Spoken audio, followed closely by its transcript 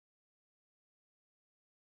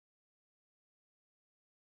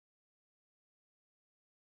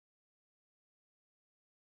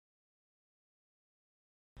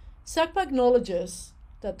SACPA acknowledges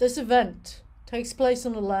that this event takes place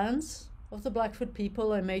on the lands of the Blackfoot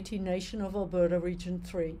people and Métis Nation of Alberta Region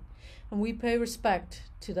 3, and we pay respect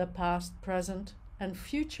to their past, present, and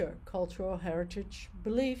future cultural heritage,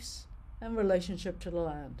 beliefs, and relationship to the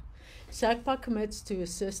land. SACPA commits to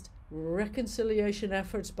assist reconciliation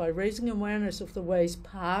efforts by raising awareness of the ways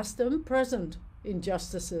past and present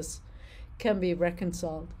injustices can be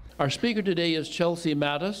reconciled. Our speaker today is Chelsea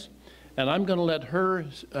Mattis, and I'm going to let her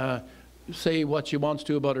say what she wants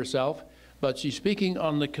to about herself, but she's speaking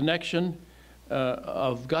on the connection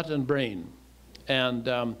of gut and brain.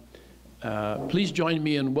 And please join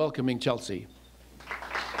me in welcoming Chelsea.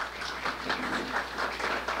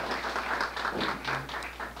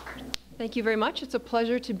 Thank you very much. It's a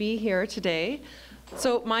pleasure to be here today.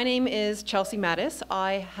 So my name is Chelsea Mattis.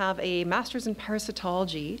 I have a master's in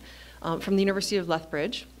parasitology from the University of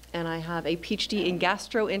Lethbridge, and I have a PhD in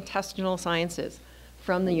gastrointestinal sciences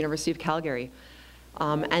from the University of Calgary.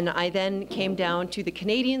 And I then came down to the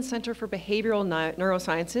Canadian Centre for Behavioral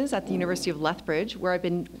Neurosciences at the University of Lethbridge, where I've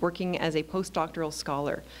been working as a postdoctoral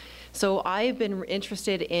scholar. So I've been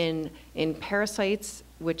interested in parasites,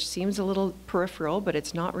 which seems a little peripheral, but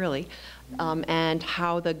it's not really, and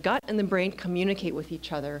how the gut and the brain communicate with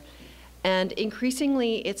each other. And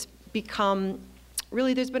increasingly, it's become,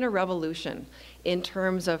 really, there's been a revolution in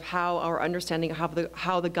terms of how our understanding of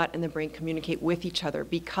how the gut and the brain communicate with each other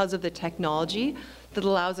because of the technology that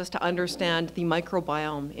allows us to understand the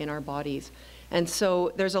microbiome in our bodies. And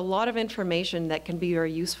so there's a lot of information that can be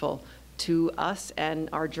very useful to us and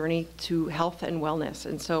our journey to health and wellness.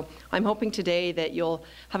 And so I'm hoping today that you'll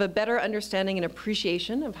have a better understanding and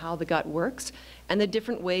appreciation of how the gut works and the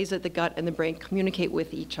different ways that the gut and the brain communicate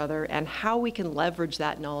with each other and how we can leverage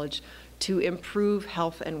that knowledge to improve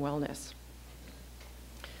health and wellness.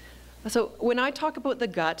 So when I talk about the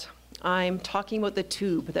gut, I'm talking about the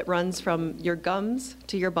tube that runs from your gums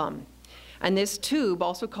to your bum. And this tube,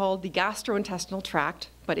 also called the gastrointestinal tract,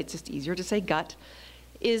 but it's just easier to say gut,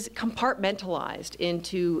 is compartmentalized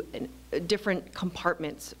into different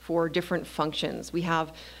compartments for different functions. We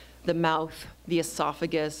have the mouth, the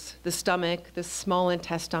esophagus, the stomach, the small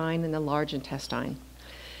intestine, and the large intestine.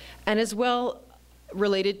 And as well,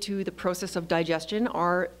 related to the process of digestion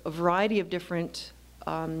are a variety of different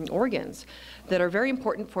organs that are very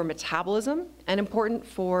important for metabolism and important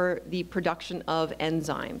for the production of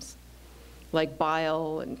enzymes, like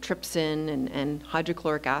bile and trypsin and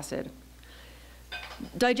hydrochloric acid.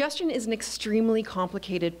 Digestion is an extremely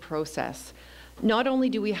complicated process. Not only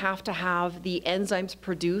do we have to have the enzymes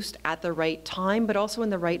produced at the right time, but also in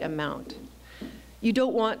the right amount. You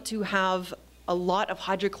don't want to have a lot of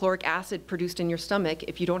hydrochloric acid produced in your stomach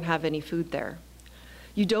if you don't have any food there.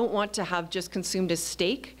 You don't want to have just consumed a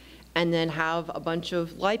steak and then have a bunch of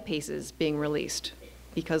lipases being released,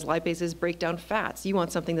 because lipases break down fats. You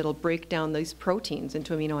want something that'll break down these proteins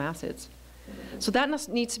into amino acids. So that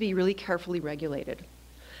needs to be really carefully regulated.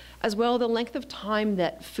 As well, the length of time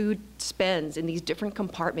that food spends in these different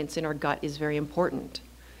compartments in our gut is very important.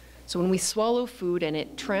 So when we swallow food and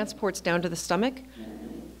it transports down to the stomach,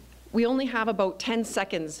 we only have about 10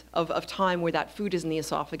 seconds of time where that food is in the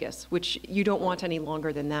esophagus, which you don't want any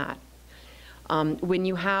longer than that. When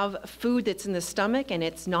you have food that's in the stomach and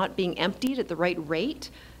it's not being emptied at the right rate,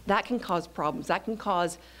 that can cause problems. That can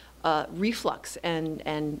cause reflux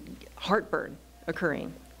and heartburn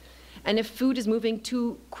occurring. And if food is moving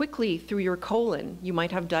too quickly through your colon, you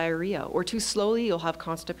might have diarrhea, or too slowly, you'll have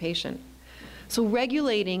constipation. So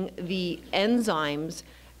regulating the enzymes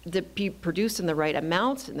that be produced in the right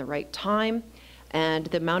amounts, in the right time, and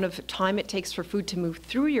the amount of time it takes for food to move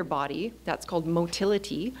through your body, that's called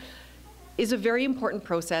motility, is a very important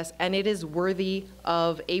process, and it is worthy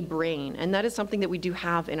of a brain. And that is something that we do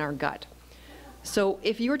have in our gut. So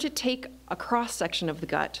if you were to take a cross-section of the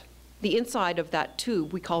gut, the inside of that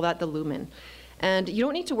tube, we call that the lumen. And you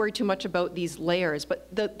don't need to worry too much about these layers, but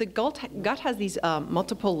the gut has these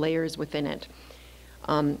multiple layers within it.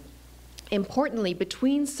 Importantly,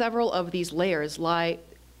 between several of these layers lie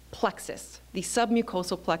plexus, the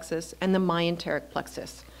submucosal plexus and the myenteric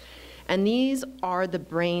plexus. And these are the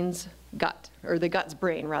brain's gut, or the gut's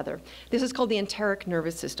brain, rather. This is called the enteric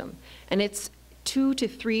nervous system. And it's 2 to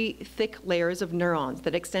 3 thick layers of neurons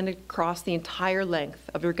that extend across the entire length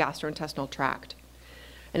of your gastrointestinal tract.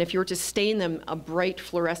 And if you were to stain them a bright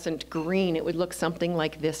fluorescent green, it would look something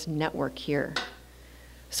like this network here.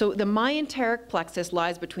 So the myenteric plexus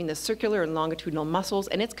lies between the circular and longitudinal muscles,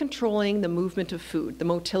 and it's controlling the movement of food, the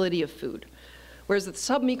motility of food, whereas the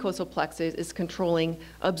submucosal plexus is controlling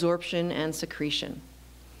absorption and secretion.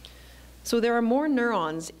 So there are more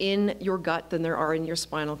neurons in your gut than there are in your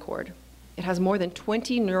spinal cord. It has more than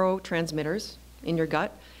 20 neurotransmitters in your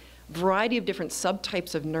gut, variety of different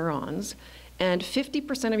subtypes of neurons, and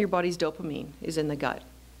 50% of your body's dopamine is in the gut.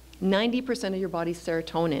 90% of your body's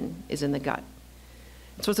serotonin is in the gut.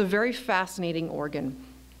 So it's a very fascinating organ.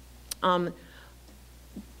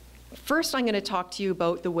 First, I'm going to talk to you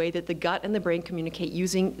about the way that the gut and the brain communicate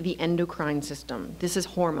using the endocrine system. This is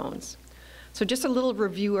hormones. So just a little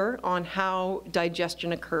reviewer on how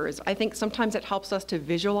digestion occurs. I think sometimes it helps us to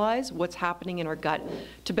visualize what's happening in our gut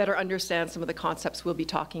to better understand some of the concepts we'll be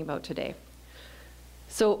talking about today.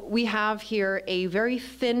 So we have here a very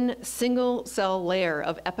thin single cell layer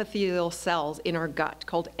of epithelial cells in our gut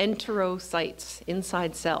called enterocytes,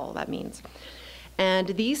 inside cell, that means. And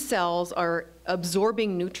these cells are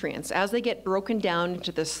absorbing nutrients. As they get broken down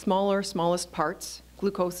into the smallest parts,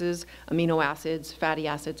 glucoses, amino acids, fatty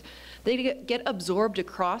acids, they get absorbed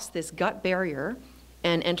across this gut barrier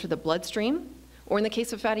and enter the bloodstream. Or in the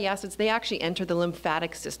case of fatty acids, they actually enter the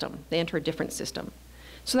lymphatic system. They enter a different system.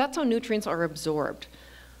 So that's how nutrients are absorbed.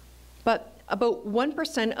 But about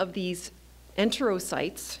 1% of these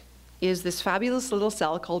enterocytes is this fabulous little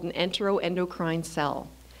cell called an enteroendocrine cell.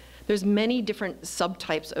 There's many different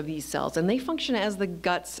subtypes of these cells, and they function as the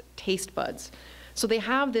gut's taste buds. So they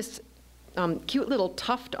have this cute little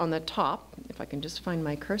tuft on the top. If I can just find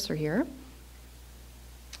my cursor here.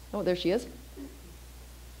 Oh, there she is.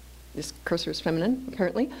 This cursor is feminine,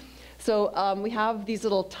 apparently. So we have these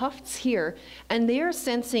little tufts here, and they are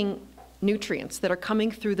sensing nutrients that are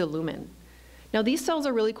coming through the lumen. Now these cells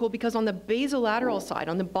are really cool because on the basolateral side,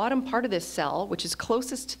 on the bottom part of this cell, which is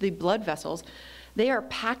closest to the blood vessels, they are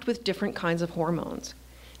packed with different kinds of hormones.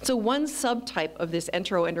 So one subtype of this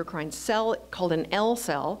enteroendocrine cell, called an L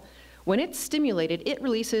cell, when it's stimulated, it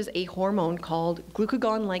releases a hormone called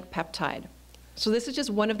glucagon-like peptide. So this is just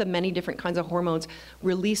one of the many different kinds of hormones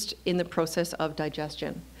released in the process of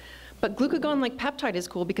digestion. But glucagon-like peptide is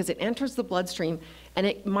cool because it enters the bloodstream and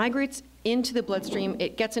it migrates into the bloodstream,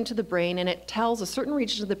 it gets into the brain, and it tells a certain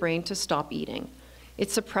region of the brain to stop eating. It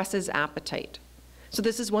suppresses appetite. So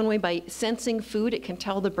this is one way, by sensing food, it can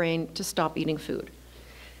tell the brain to stop eating food.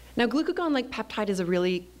 Now, glucagon-like peptide is a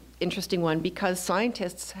really interesting one because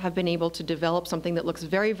scientists have been able to develop something that looks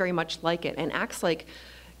very, very much like it and acts like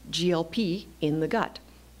GLP in the gut.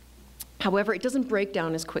 However, it doesn't break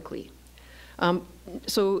down as quickly.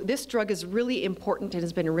 So this drug is really important and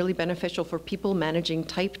has been really beneficial for people managing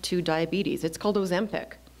type 2 diabetes. It's called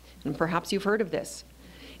Ozempic, and perhaps you've heard of this.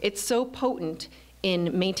 It's so potent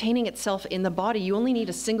in maintaining itself in the body, you only need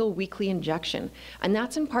a single weekly injection. And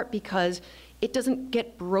that's in part because it doesn't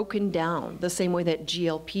get broken down the same way that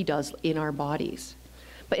GLP does in our bodies.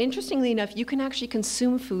 But interestingly enough, you can actually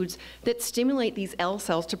consume foods that stimulate these L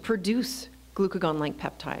cells to produce glucagon-like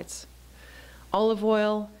peptides. Olive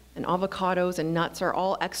oil and avocados and nuts are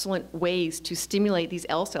all excellent ways to stimulate these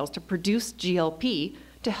L cells to produce GLP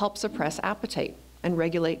to help suppress appetite and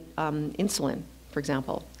regulate insulin, for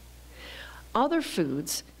example. Other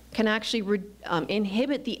foods can actually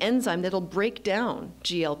inhibit the enzyme that'll break down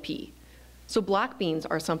GLP. So black beans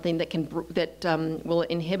are something that will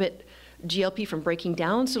inhibit GLP from breaking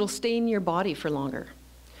down, so it'll stay in your body for longer.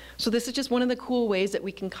 So this is just one of the cool ways that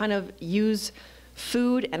we can kind of use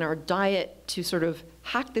food and our diet to sort of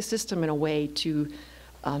hack the system in a way to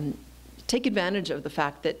take advantage of the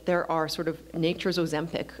fact that there are sort of nature's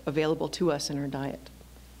Ozempic available to us in our diet.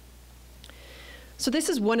 So this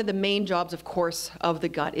is one of the main jobs, of course, of the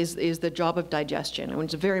gut, is the job of digestion, and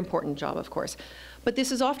it's a very important job, of course. But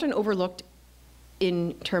this is often overlooked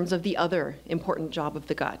in terms of the other important job of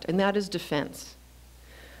the gut, and that is defense.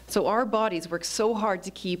 So our bodies work so hard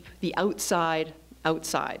to keep the outside,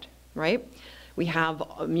 right? We have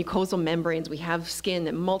mucosal membranes, we have skin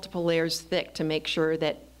that multiple layers thick to make sure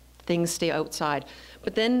that things stay outside.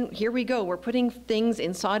 But then here we go, we're putting things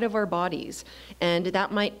inside of our bodies, and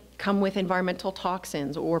that might come with environmental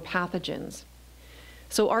toxins or pathogens.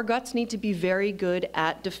 So our guts need to be very good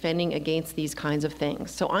at defending against these kinds of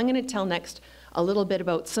things. So I'm going to tell next a little bit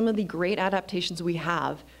about some of the great adaptations we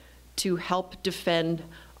have to help defend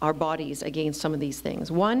our bodies against some of these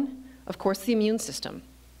things. One, of course, the immune system.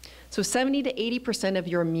 So 70 to 80% of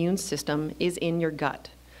your immune system is in your gut,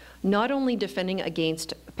 not only defending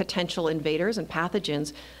against potential invaders and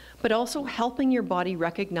pathogens, but also helping your body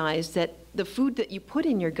recognize that the food that you put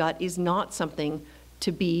in your gut is not something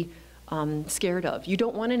to be scared of. You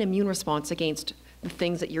don't want an immune response against the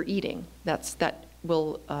things that you're eating. That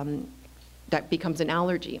becomes an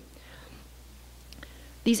allergy.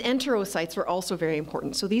 These enterocytes are also very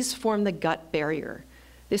important. So these form the gut barrier.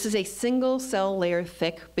 This is a single cell layer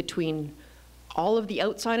thick between all of the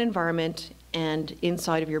outside environment and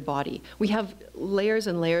inside of your body. We have layers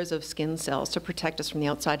and layers of skin cells to protect us from the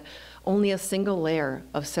outside, only a single layer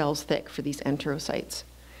of cells thick for these enterocytes.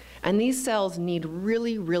 And these cells need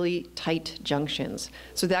really, really tight junctions.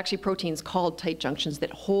 So they're actually proteins called tight junctions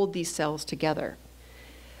that hold these cells together.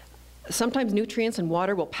 Sometimes nutrients and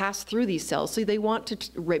water will pass through these cells, so they want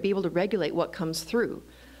to be able to regulate what comes through.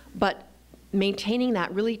 But maintaining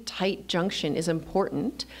that really tight junction is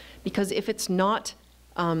important, because if it's not,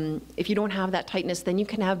 if you don't have that tightness, then you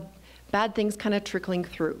can have bad things kind of trickling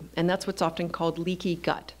through. And that's what's often called leaky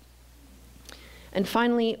gut. And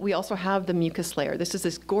finally, we also have the mucus layer. This is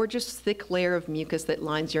this gorgeous, thick layer of mucus that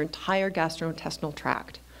lines your entire gastrointestinal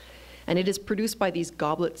tract. And it is produced by these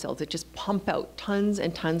goblet cells that just pump out tons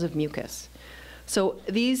and tons of mucus. So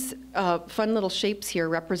these fun little shapes here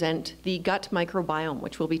represent the gut microbiome,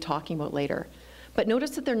 which we'll be talking about later. But notice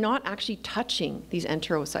that they're not actually touching these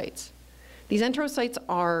enterocytes. These enterocytes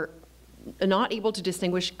are not able to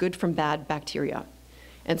distinguish good from bad bacteria.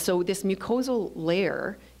 And so this mucosal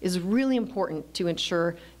layer is really important to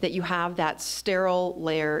ensure that you have that sterile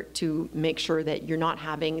layer to make sure that you're not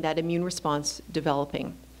having that immune response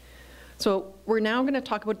developing. So we're now going to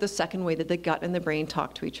talk about the second way that the gut and the brain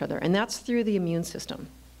talk to each other, and that's through the immune system.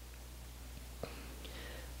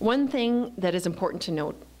 One thing that is important to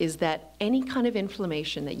note is that any kind of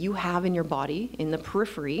inflammation that you have in your body, in the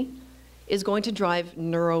periphery, is going to drive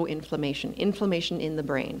neuroinflammation, inflammation in the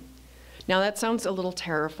brain. Now that sounds a little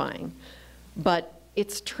terrifying, but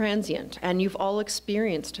it's transient, and you've all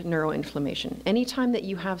experienced neuroinflammation. Anytime that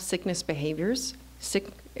you have sickness behaviors,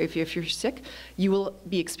 if you're sick, you will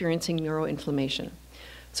be experiencing neuroinflammation.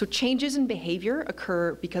 So changes in behavior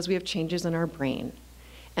occur because we have changes in our brain.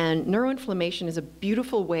 And neuroinflammation is a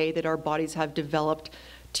beautiful way that our bodies have developed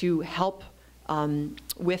to help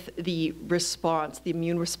with the response, the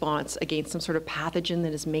immune response against some sort of pathogen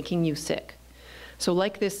that is making you sick. So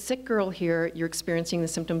like this sick girl here, you're experiencing the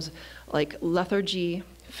symptoms like lethargy,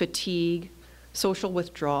 fatigue, social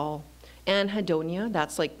withdrawal, anhedonia,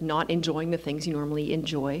 that's like not enjoying the things you normally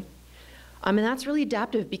enjoy. And that's really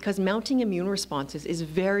adaptive because mounting immune responses is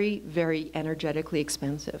very, very energetically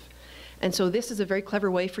expensive. And so this is a very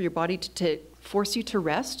clever way for your body to force you to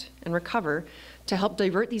rest and recover, to help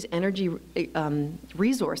divert these energy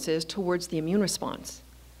resources towards the immune response.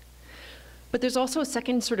 But there's also a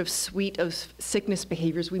second sort of suite of sickness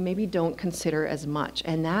behaviors we maybe don't consider as much,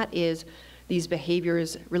 and that is these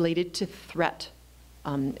behaviors related to threat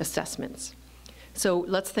assessments. So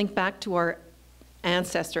let's think back to our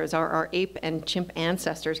ancestors, our ape and chimp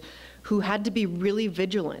ancestors, who had to be really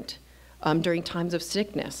vigilant during times of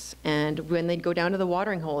sickness. And when they'd go down to the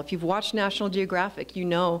watering hole, if you've watched National Geographic, you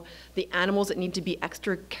know the animals that need to be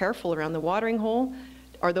extra careful around the watering hole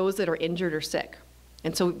are those that are injured or sick.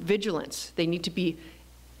 And so vigilance, they need to be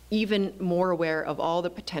even more aware of all the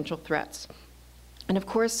potential threats. And of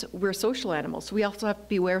course, we're social animals, so we also have to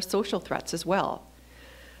be aware of social threats as well.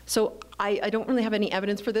 So I don't really have any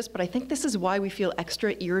evidence for this, but I think this is why we feel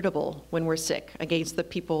extra irritable when we're sick against the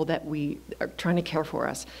people that we are trying to care for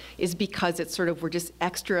us, is because it's sort of, we're just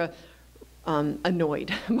extra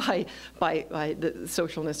annoyed by the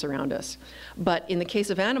socialness around us. But in the case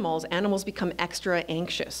of animals, animals become extra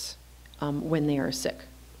anxious when they are sick.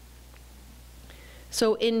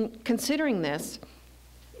 So in considering this,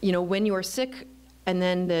 you know, when you are sick and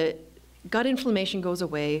then the gut inflammation goes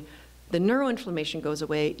away, the neuroinflammation goes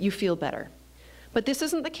away, you feel better. But this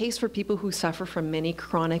isn't the case for people who suffer from many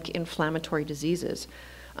chronic inflammatory diseases.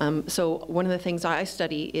 So one of the things I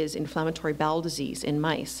study is inflammatory bowel disease in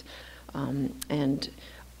mice. But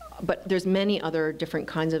there's many other different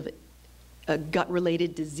kinds of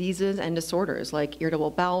gut-related diseases and disorders, like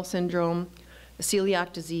irritable bowel syndrome,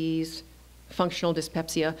 celiac disease, functional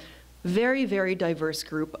dyspepsia. Very, very diverse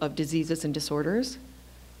group of diseases and disorders,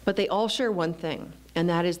 but they all share one thing, and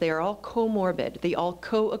that is they are all comorbid. They all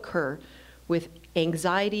co-occur with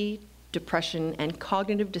anxiety, depression, and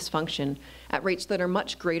cognitive dysfunction at rates that are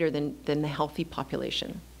much greater than the healthy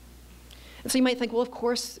population. And so you might think, well, of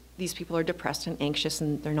course, these people are depressed and anxious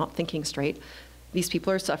and they're not thinking straight. These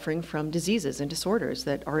people are suffering from diseases and disorders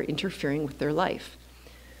that are interfering with their life.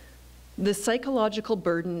 The psychological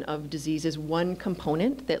burden of disease is one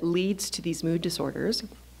component that leads to these mood disorders,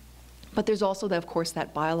 but there's also, of course,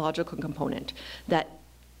 that biological component, that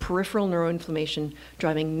peripheral neuroinflammation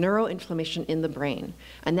driving neuroinflammation in the brain.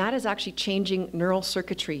 And that is actually changing neural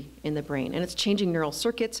circuitry in the brain. And it's changing neural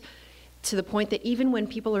circuits to the point that even when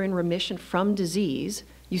people are in remission from disease,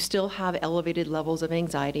 you still have elevated levels of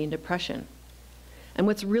anxiety and depression. And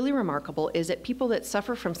what's really remarkable is that people that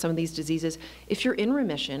suffer from some of these diseases, if you're in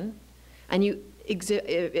remission and you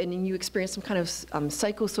and you experience some kind of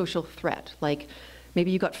psychosocial threat, like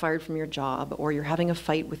maybe you got fired from your job, or you're having a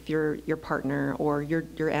fight with your partner, or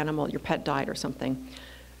your animal, your pet died or something,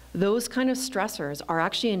 those kind of stressors are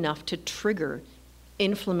actually enough to trigger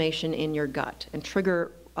inflammation in your gut and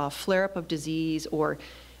trigger a flare-up of disease, or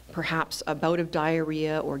perhaps a bout of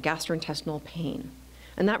diarrhea or gastrointestinal pain.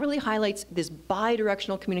 And that really highlights this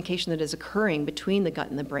bidirectional communication that is occurring between the gut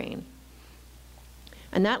and the brain.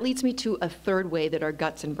 And that leads me to a third way that our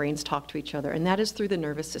guts and brains talk to each other, and that is through the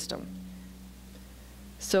nervous system.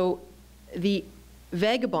 So the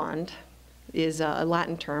vagabond is a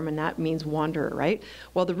Latin term, and that means wanderer, right?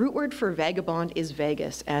 Well, the root word for vagabond is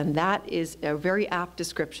vagus, and that is a very apt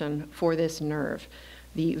description for this nerve,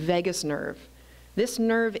 the vagus nerve. This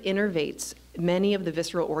nerve innervates many of the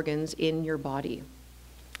visceral organs in your body: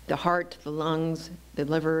 the heart, the lungs, the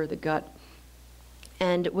liver, the gut.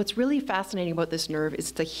 And what's really fascinating about this nerve is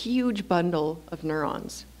it's a huge bundle of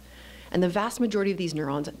neurons. And the vast majority of these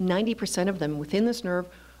neurons, 90% of them within this nerve,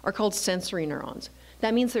 are called sensory neurons.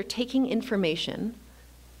 That means they're taking information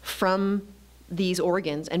from these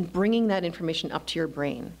organs and bringing that information up to your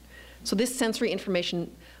brain. So this sensory information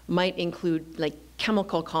might include like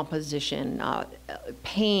chemical composition,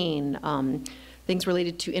 pain, things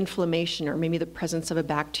related to inflammation, or maybe the presence of a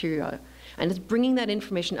bacteria. And it's bringing that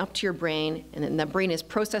information up to your brain, and then that brain is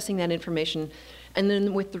processing that information. And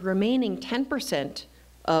then with the remaining 10%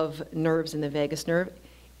 of nerves in the vagus nerve,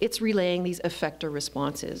 it's relaying these effector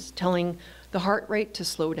responses, telling the heart rate to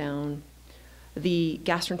slow down, the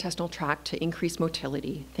gastrointestinal tract to increase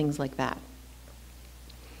motility, things like that.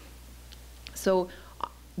 So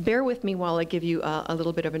bear with me while I give you a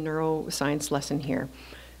little bit of a neuroscience lesson here.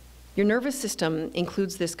 Your nervous system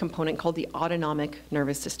includes this component called the autonomic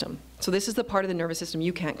nervous system. So this is the part of the nervous system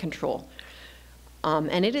you can't control.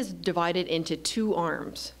 And it is divided into two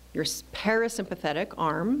arms: your parasympathetic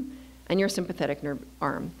arm and your sympathetic nerve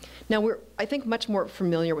arm. Now we're, I think, much more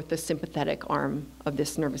familiar with the sympathetic arm of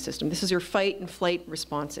this nervous system. This is your fight and flight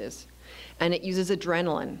responses. And it uses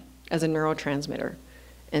adrenaline as a neurotransmitter.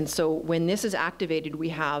 And so when this is activated, we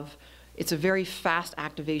have, it's a very fast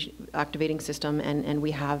activating system, and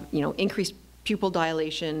we have, you know, increased pupil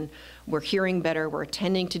dilation, we're hearing better, we're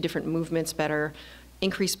attending to different movements better,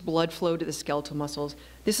 increased blood flow to the skeletal muscles.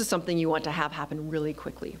 This is something you want to have happen really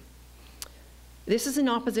quickly. This is in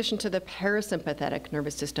opposition to the parasympathetic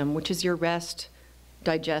nervous system, which is your rest,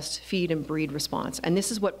 digest, feed, and breed response. And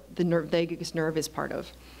this is what the vagus nerve is part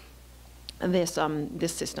of, this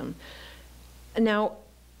system. Now,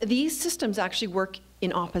 these systems actually work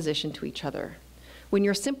in opposition to each other. When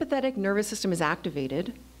your sympathetic nervous system is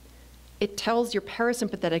activated, it tells your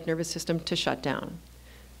parasympathetic nervous system to shut down.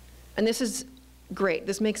 And this is great.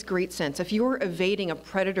 This makes great sense. If you're evading a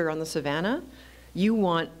predator on the savannah, you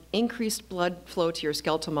want increased blood flow to your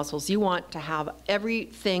skeletal muscles. You want to have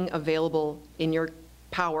everything available in your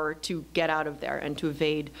power to get out of there and to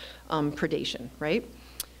evade predation, right?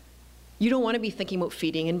 You don't want to be thinking about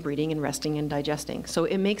feeding and breeding and resting and digesting. So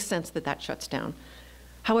it makes sense that that shuts down.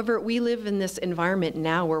 However, we live in this environment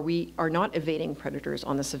now where we are not evading predators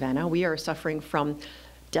on the savannah. We are suffering from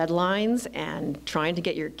deadlines and trying to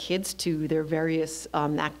get your kids to their various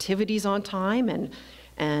activities on time,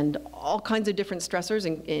 and all kinds of different stressors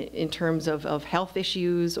in terms of health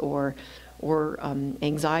issues or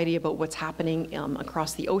anxiety about what's happening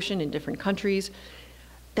across the ocean in different countries.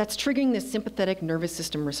 That's triggering this sympathetic nervous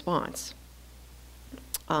system response.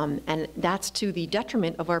 And that's to the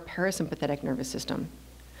detriment of our parasympathetic nervous system.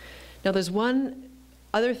 Now, there's one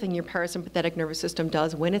other thing your parasympathetic nervous system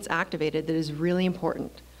does when it's activated that is really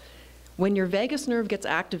important. When your vagus nerve gets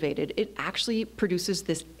activated, it actually produces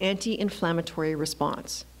this anti-inflammatory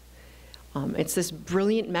response. It's this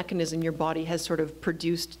brilliant mechanism your body has sort of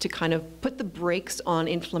produced to kind of put the brakes on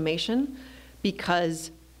inflammation, because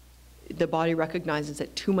the body recognizes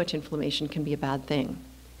that too much inflammation can be a bad thing.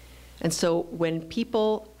 And so when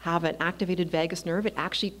people have an activated vagus nerve, it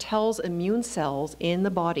actually tells immune cells in the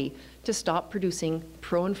body to stop producing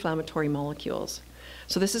pro-inflammatory molecules.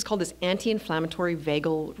 So this is called this anti-inflammatory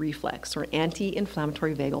vagal reflex, or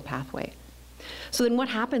anti-inflammatory vagal pathway. So then what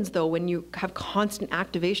happens, though, when you have constant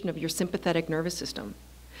activation of your sympathetic nervous system?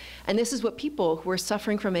 And this is what people who are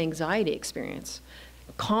suffering from anxiety experience.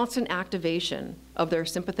 Constant activation of their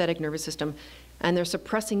sympathetic nervous system, and they're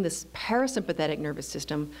suppressing this parasympathetic nervous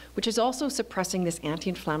system, which is also suppressing this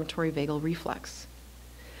anti-inflammatory vagal reflex.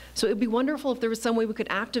 So it would be wonderful if there was some way we could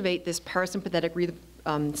activate this parasympathetic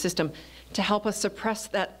system to help us suppress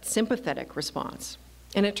that sympathetic response.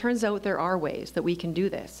 And it turns out there are ways that we can do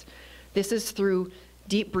this. This is through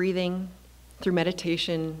deep breathing, through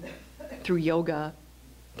meditation, through yoga,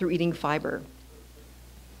 through eating fiber.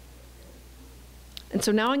 And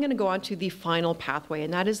so now I'm going to go on to the final pathway,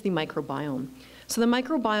 and that is the microbiome. So the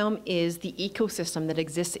microbiome is the ecosystem that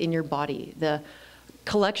exists in your body, the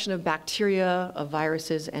collection of bacteria, of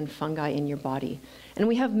viruses, and fungi in your body. And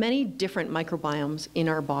we have many different microbiomes in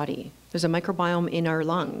our body. There's a microbiome in our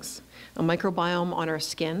lungs, a microbiome on our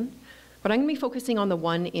skin, but I'm going to be focusing on the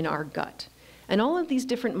one in our gut. And all of these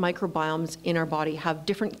different microbiomes in our body have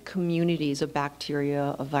different communities of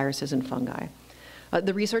bacteria, of viruses, and fungi.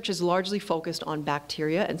 The research is largely focused on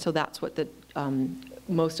bacteria, and so that's what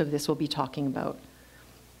most of this will be talking about.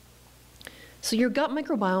 So your gut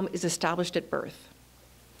microbiome is established at birth.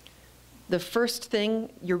 The first thing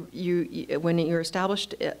when you're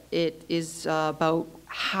established, it is about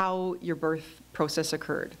how your birth process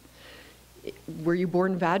occurred. Were you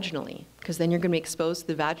born vaginally? Because then you're going to be exposed to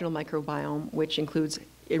the vaginal microbiome, which includes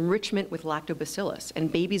enrichment with lactobacillus. And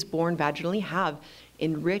babies born vaginally have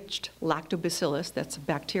enriched lactobacillus, that's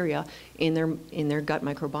bacteria, in their gut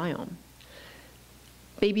microbiome.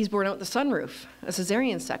 Babies born out the sunroof, a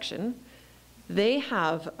cesarean section, they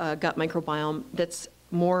have a gut microbiome that's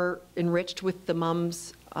more enriched with the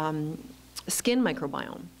mom's skin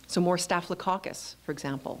microbiome, so more staphylococcus, for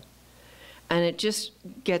example. And it just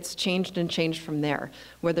gets changed and changed from there,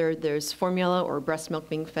 whether there's formula or breast milk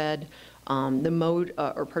being fed,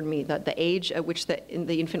 the age at which the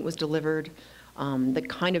infant was delivered, the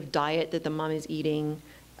kind of diet that the mom is eating,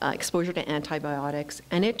 exposure to antibiotics,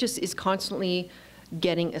 and it just is constantly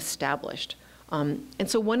getting established. And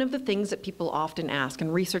so one of the things that people often ask,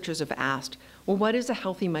 and researchers have asked, well, what is a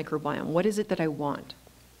healthy microbiome? What is it that I want?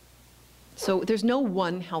 So there's no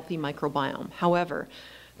one healthy microbiome. However,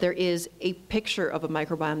 there is a picture of a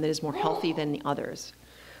microbiome that is more healthy than the others.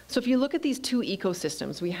 So if you look at these two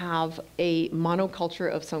ecosystems, we have a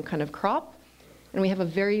monoculture of some kind of crop, and we have a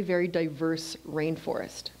very, very diverse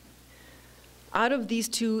rainforest. Out of these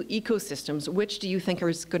two ecosystems, which do you think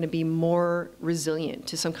is going to be more resilient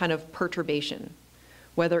to some kind of perturbation,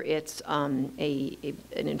 whether it's an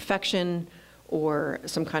infection or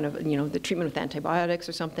some kind of, the treatment with antibiotics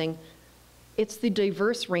or something? It's the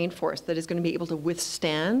diverse rainforest that is going to be able to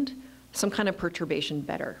withstand some kind of perturbation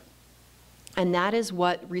better. And that is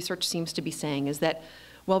what research seems to be saying, is that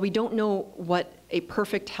while we don't know what a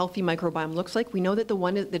perfect healthy microbiome looks like, we know that the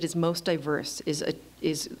one that is most diverse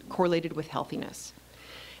is correlated with healthiness.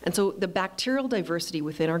 And so the bacterial diversity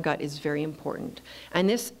within our gut is very important. And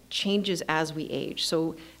this changes as we age.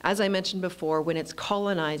 So as I mentioned before, when it's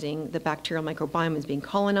colonizing, the bacterial microbiome is being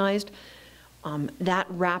colonized, that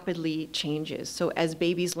rapidly changes. So as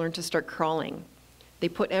babies learn to start crawling, they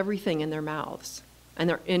put everything in their mouths, and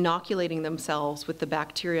they're inoculating themselves with the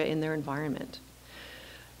bacteria in their environment.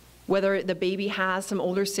 Whether the baby has some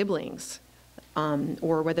older siblings,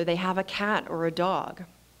 or whether they have a cat or a dog.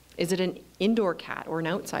 Is it an indoor cat or an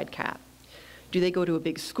outside cat? Do they go to a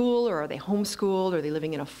big school, or are they homeschooled? Are they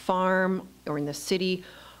living in a farm or in the city?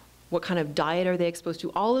 What kind of diet are they exposed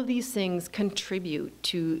to? All of these things contribute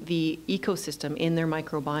to the ecosystem in their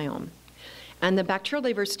microbiome. And the bacterial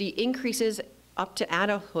diversity increases up to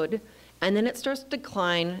adulthood, and then it starts to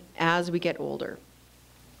decline as we get older.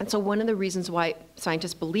 And so one of the reasons why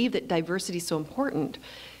scientists believe that diversity is so important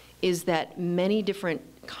is that many different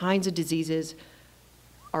kinds of diseases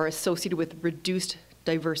are associated with reduced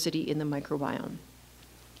diversity in the microbiome.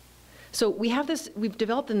 So we've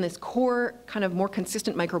developed in this core, kind of more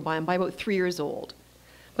consistent microbiome by about 3 years old.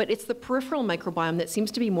 But it's the peripheral microbiome that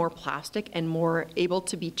seems to be more plastic and more able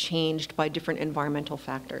to be changed by different environmental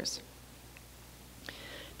factors.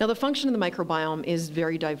 Now, the function of the microbiome is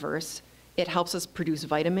very diverse. It helps us produce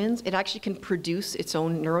vitamins. It actually can produce its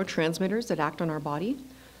own neurotransmitters that act on our body.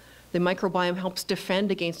 The microbiome helps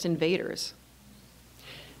defend against invaders.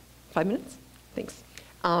 5 minutes? Thanks.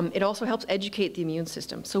 It also helps educate the immune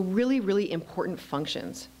system. So really, really important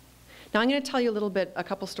functions. Now I'm going to tell you a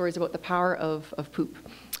couple stories about the power of poop.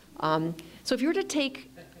 So if you were to take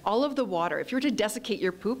all of the water, if you were to desiccate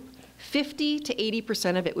your poop, 50 to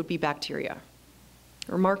 80% of it would be bacteria.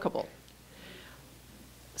 Remarkable.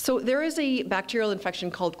 So there is a bacterial infection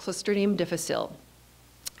called Clostridium difficile,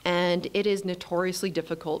 and it is notoriously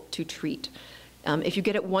difficult to treat. If you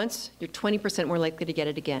get it once, you're 20% more likely to get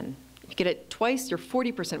it again. If you get it twice, you're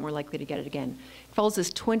 40% more likely to get it again. It follows this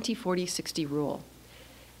 20-40-60 rule.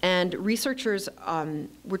 And researchers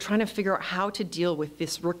were trying to figure out how to deal with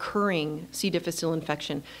this recurring C. difficile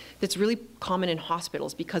infection that's really common in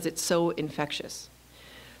hospitals because it's so infectious.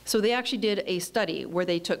 So they actually did a study where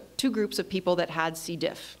they took 2 groups of people that had C.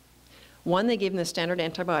 diff. One, they gave them the standard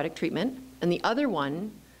antibiotic treatment, and the other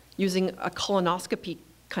one, using a colonoscopy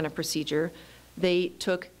kind of procedure, they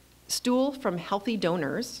took stool from healthy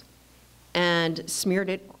donors and smeared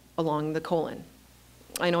it along the colon.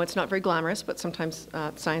 I know it's not very glamorous, but sometimes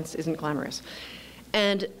science isn't glamorous.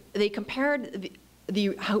 And they compared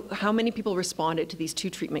how many people responded to these 2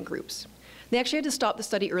 treatment groups. They actually had to stop the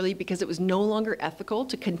study early because it was no longer ethical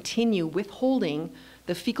to continue withholding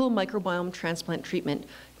the fecal microbiome transplant treatment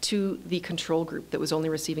to the control group that was only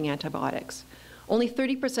receiving antibiotics. Only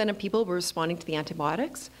 30% of people were responding to the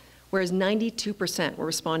antibiotics, whereas 92% were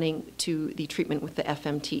responding to the treatment with the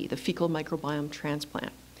FMT, the fecal microbiome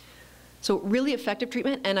transplant. So really effective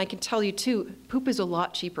treatment, and I can tell you too, poop is a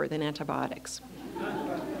lot cheaper than antibiotics.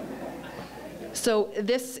 So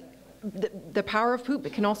the power of poop,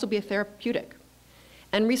 it can also be a therapeutic.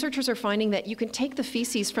 And researchers are finding that you can take the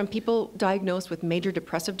feces from people diagnosed with major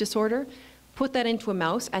depressive disorder, put that into a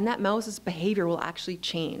mouse, and that mouse's behavior will actually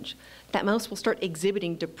change. That mouse will start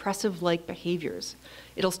exhibiting depressive-like behaviors.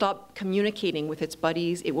 It'll stop communicating with its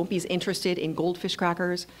buddies. It won't be as interested in goldfish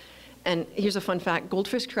crackers. And here's a fun fact,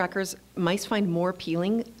 goldfish crackers, mice find more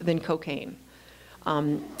appealing than cocaine,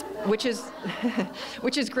 which is,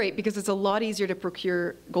 which is great because it's a lot easier to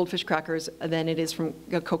procure goldfish crackers than it is from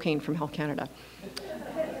cocaine from Health Canada.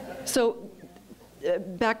 So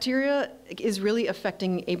bacteria is really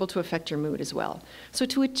able to affect your mood as well. So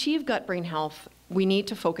to achieve gut-brain health, we need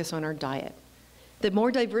to focus on our diet. The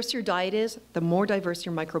more diverse your diet is, the more diverse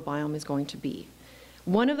your microbiome is going to be.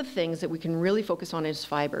 One of the things that we can really focus on is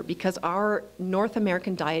fiber, because our North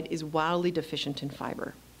American diet is wildly deficient in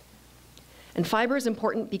fiber. And fiber is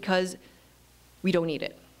important because we don't eat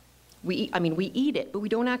it. We eat it, but we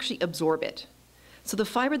don't actually absorb it. So the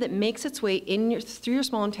fiber that makes its way through your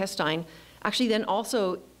small intestine actually then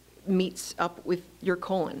also meets up with your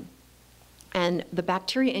colon. And the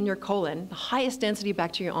bacteria in your colon, the highest density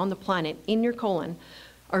bacteria on the planet in your colon,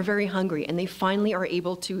 are very hungry, and they finally are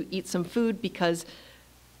able to eat some food because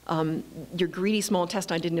your greedy small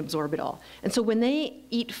intestine didn't absorb it all. And so when they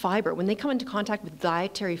eat fiber, when they come into contact with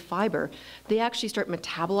dietary fiber, they actually start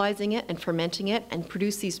metabolizing it and fermenting it and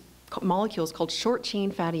produce these molecules called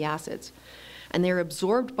short-chain fatty acids. And they're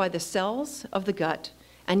absorbed by the cells of the gut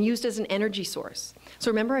and used as an energy source.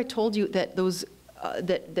 So remember I told you that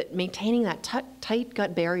that maintaining that tight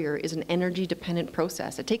gut barrier is an energy-dependent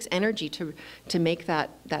process. It takes energy to make that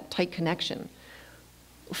tight connection.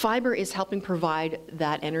 Fiber is helping provide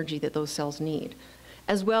that energy that those cells need.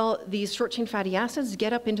 As well, these short-chain fatty acids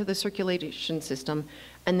get up into the circulation system,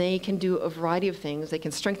 and they can do a variety of things. They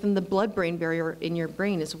can strengthen the blood-brain barrier in your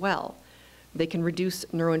brain as well. They can reduce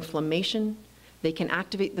neuroinflammation. They can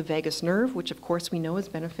activate the vagus nerve, which of course we know is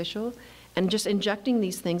beneficial. And just injecting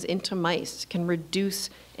these things into mice can reduce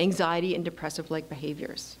anxiety and depressive-like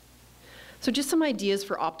behaviors. So just some ideas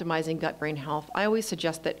for optimizing gut-brain health. I always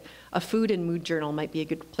suggest that a food and mood journal might be a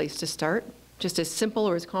good place to start, just as simple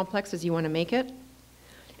or as complex as you want to make it.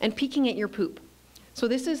 And peeking at your poop. So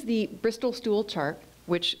this is the Bristol stool chart,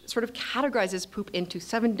 which sort of categorizes poop into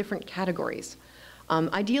 7 different categories.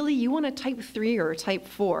 Ideally, you want a type 3 or a type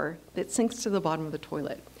 4 that sinks to the bottom of the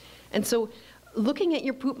toilet. And so looking at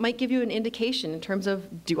your poop might give you an indication in terms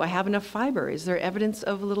of, do I have enough fiber? Is there evidence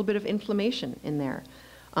of a little bit of inflammation in there?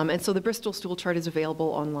 And so the Bristol stool chart is available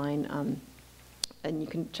online, and you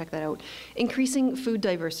can check that out. Increasing food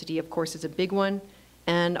diversity, of course, is a big one,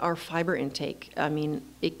 and our fiber intake. I mean,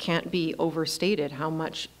 it can't be overstated how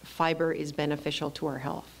much fiber is beneficial to our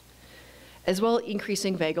health. As well,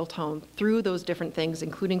 increasing vagal tone through those different things,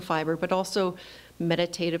 including fiber, but also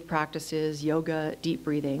meditative practices, yoga, deep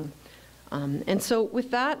breathing. And so with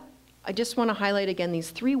that, I just want to highlight again these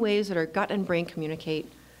 3 ways that our gut and brain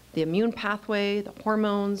communicate: the immune pathway, the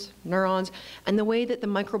hormones, neurons, and the way that the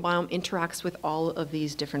microbiome interacts with all of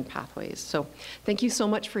these different pathways. So thank you so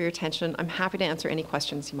much for your attention. I'm happy to answer any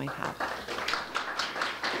questions you might have.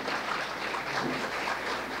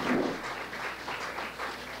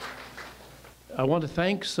 I want to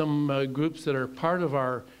thank some groups that are part of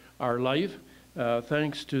our life.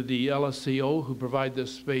 Thanks to the LSCO who provide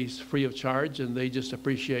this space free of charge, and they just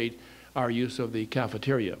appreciate our use of the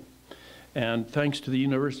cafeteria. And thanks to the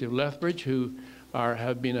University of Lethbridge, who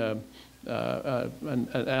have been an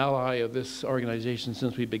ally of this organization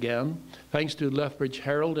since we began. Thanks to Lethbridge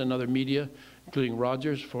Herald and other media, including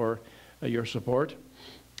Rogers, for your support.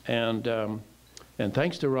 And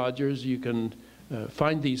thanks to Rogers, you can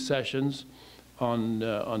find these sessions on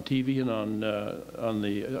TV and on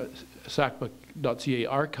the SACPA.ca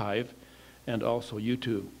archive, and also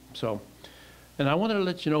YouTube. So. And I want to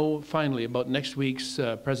let you know, finally, about next week's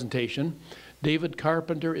presentation. David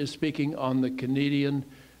Carpenter is speaking on the Canadian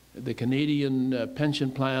pension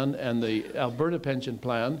plan and the Alberta pension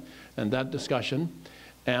plan and that discussion.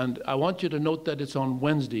 And I want you to note that it's on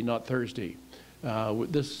Wednesday, not Thursday.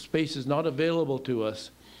 This space is not available to us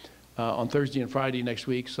on Thursday and Friday next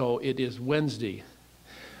week. So it is Wednesday.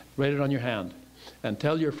 Write it on your hand. And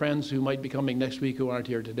tell your friends who might be coming next week who aren't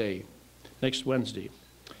here today. Next Wednesday.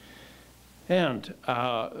 And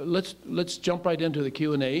let's jump right into the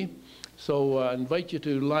Q&A. So I invite you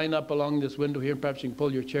to line up along this window here. Perhaps you can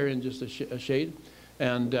pull your chair in just a shade.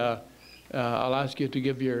 And I'll ask you to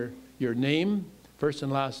give your name, first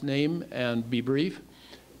and last name, and be brief.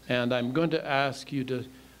 And I'm going to ask you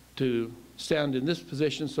to stand in this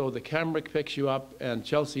position so the camera picks you up, and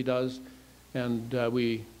Chelsea does. And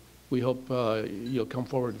we hope you'll come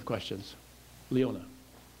forward with questions. Leona.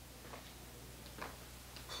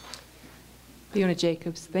 Leona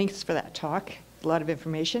Jacobs, thanks for that talk. A lot of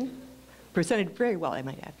information. Presented very well, I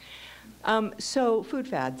might add. So food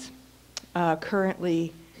fads.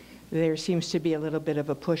 Currently, there seems to be a little bit of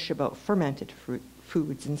a push about fermented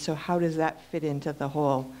foods. And so how does that fit into the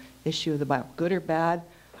whole issue of the bowel? Good or bad?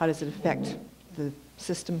 How does it affect the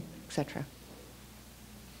system, et cetera?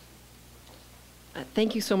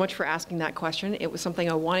 Thank you so much for asking that question. It was something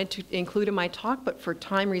I wanted to include in my talk, but for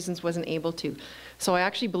time reasons wasn't able to. So I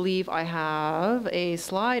actually believe I have a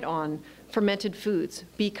slide on fermented foods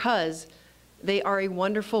because they are a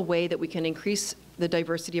wonderful way that we can increase the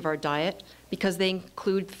diversity of our diet because they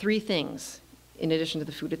include 3 things in addition to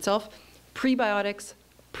the food itself: prebiotics,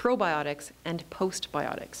 probiotics, and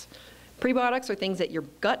postbiotics. Prebiotics are things that your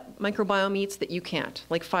gut microbiome eats that you can't,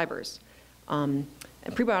 like fibers.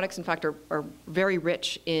 And prebiotics, in fact, are very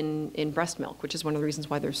rich in breast milk, which is one of the reasons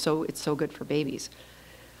why it's so good for babies.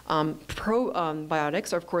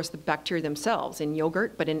 Probiotics are, of course, the bacteria themselves in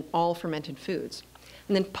yogurt, but in all fermented foods.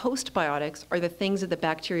 And then postbiotics are the things that the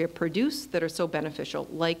bacteria produce that are so beneficial,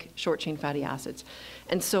 like short-chain fatty acids.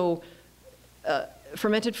 And so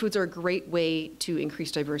fermented foods are a great way to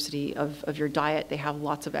increase diversity of your diet. They have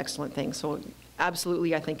lots of excellent things. So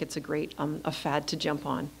absolutely, I think it's a great a fad to jump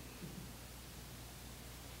on.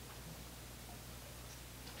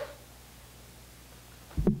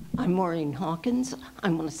 I'm Maureen Hawkins. I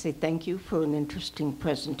want to say thank you for an interesting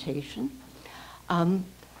presentation.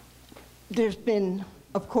 There's been,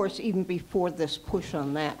 of course, even before this push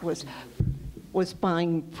on that, was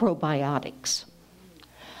buying probiotics.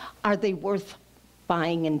 Are they worth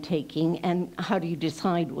buying and taking, and how do you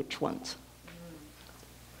decide which ones?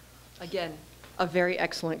 Again, a very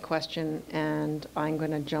excellent question, and I'm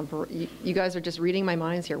going to jump. You guys are just reading my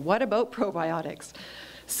minds here. What about probiotics?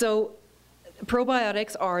 So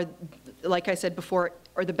probiotics are, like I said before,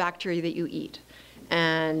 are the bacteria that you eat.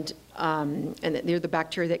 And they're the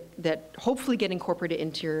bacteria that hopefully get incorporated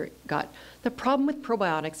into your gut. The problem with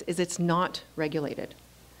probiotics is it's not regulated.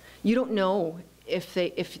 You don't know if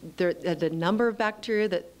the number of bacteria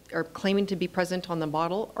that are claiming to be present on the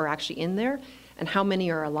bottle are actually in there, and how many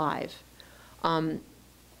are alive, and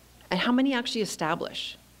how many actually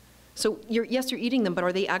establish. So yes, you're eating them, but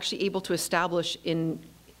are they actually able to establish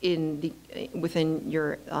within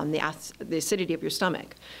your the acidity of your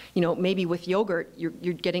stomach? You know, maybe with yogurt, you're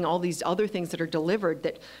getting all these other things that are delivered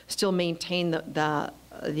that still maintain the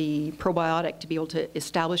probiotic to be able to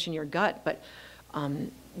establish in your gut, but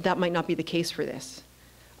that might not be the case for this.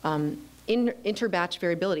 Interbatch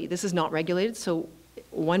variability. This is not regulated, so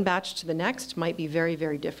one batch to the next might be very,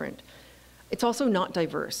 very different. It's also not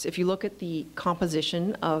diverse. If you look at the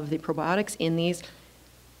composition of the probiotics in these,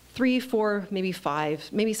 3, 4, maybe 5,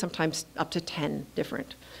 maybe sometimes up to 10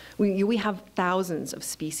 different. We have thousands of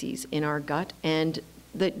species in our gut, and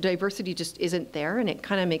the diversity just isn't there, and it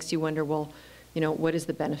kind of makes you wonder, well, you know, what is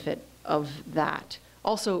the benefit of that?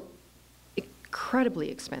 Also, incredibly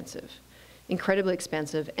expensive,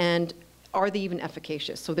 and are they even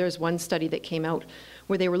efficacious? So there's one study that came out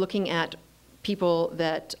where they were looking at people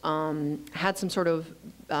that had some sort of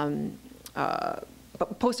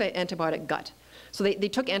post-antibiotic gut. So they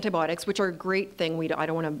took antibiotics, which are a great thing. I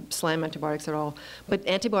don't want to slam antibiotics at all. But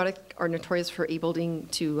antibiotics are notorious for able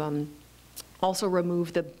to also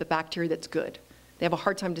remove the bacteria that's good. They have a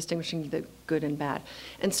hard time distinguishing the good and bad.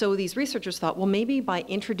 And so these researchers thought, well, maybe by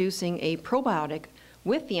introducing a probiotic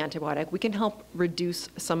with the antibiotic, we can help reduce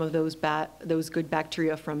some of those good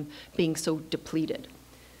bacteria from being so depleted.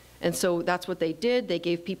 And so that's what they did. They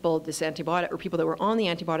gave people this antibiotic, or people that were on the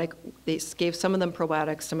antibiotic, they gave some of them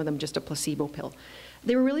probiotics, some of them just a placebo pill.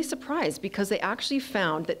 They were really surprised because they actually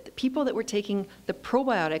found that the people that were taking the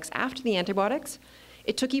probiotics after the antibiotics,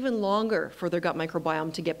 it took even longer for their gut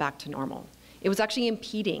microbiome to get back to normal. It was actually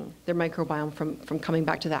impeding their microbiome from coming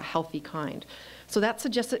back to that healthy kind. So that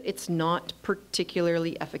suggests that it's not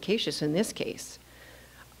particularly efficacious in this case.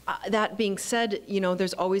 That being said, you know,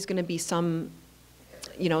 there's always going to be some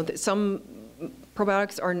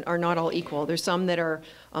probiotics are not all equal. There's some that are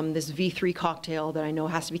this V3 cocktail that I know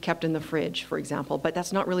has to be kept in the fridge, for example, but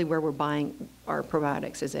that's not really where we're buying our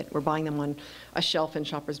probiotics, is it? We're buying them on a shelf in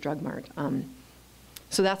Shoppers Drug Mart.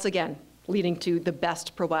 So that's, again, leading to the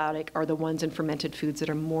best probiotic are the ones in fermented foods that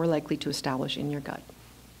are more likely to establish in your gut.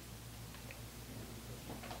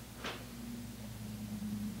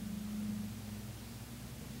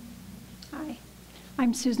 Hi,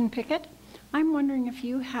 I'm Susan Pickett. I'm wondering if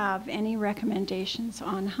you have any recommendations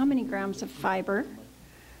on how many grams of fiber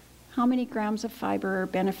are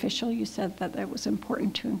beneficial. You said that it was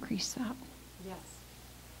important to increase that. Yes.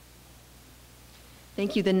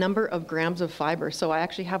 Thank you. The number of grams of fiber. So I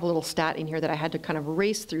actually have a little stat in here that I had to kind of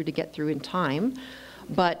race through to get through in time.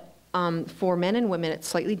 But for men and women, it's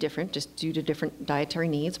slightly different, just due to different dietary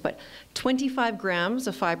needs. But 25 grams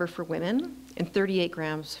of fiber for women and 38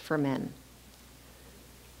 grams for men.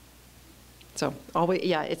 So always,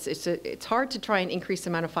 yeah, it's hard to try and increase the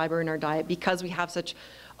amount of fiber in our diet because we have such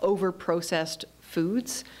over-processed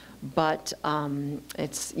foods, but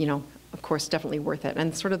it's, you know, of course, definitely worth it.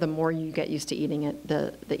 And sort of the more you get used to eating it,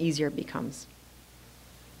 the easier it becomes.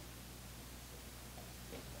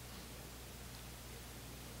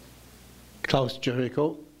 Klaus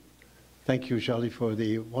Jericho. Thank you, Charlie, for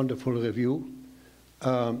the wonderful review.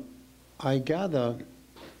 I gather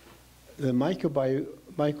the microbiome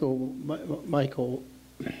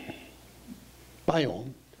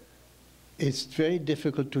is very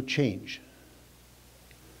difficult to change.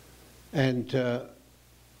 And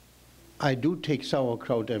I do take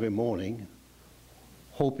sauerkraut every morning,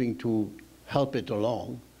 hoping to help it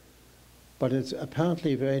along, but it's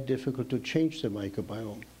apparently very difficult to change the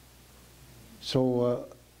microbiome. So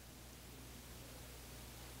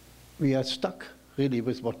we are stuck really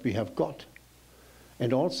with what we have got.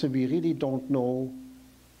 And also we really don't know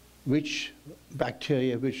which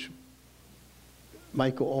bacteria, which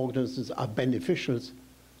microorganisms are beneficial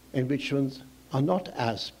and which ones are not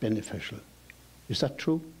as beneficial. Is that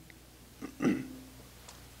true?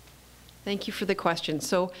 Thank you for the question.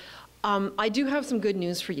 So I do have some good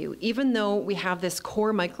news for you. Even though we have this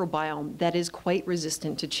core microbiome that is quite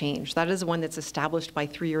resistant to change, that is one that's established by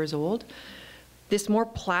 3 years old, this more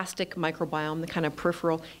plastic microbiome, the kind of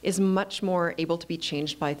peripheral, is much more able to be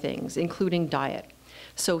changed by things, including diet.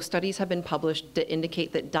 So studies have been published that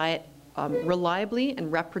indicate that diet reliably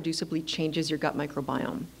and reproducibly changes your gut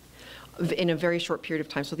microbiome in a very short period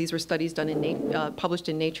of time. So these were studies done published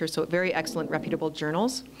in Nature, so very excellent, reputable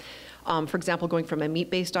journals. For example, going from a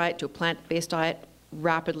meat-based diet to a plant-based diet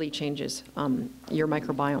rapidly changes your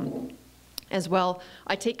microbiome. As well,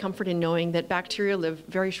 I take comfort in knowing that bacteria live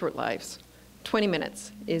very short lives. 20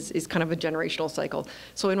 minutes is kind of a generational cycle.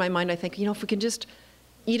 So in my mind, I think, you know, if we can just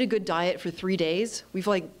eat a good diet for 3 days, we've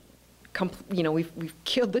we've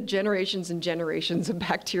killed the generations and generations of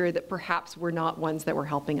bacteria that perhaps were not ones that were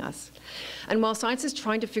helping us. And while science is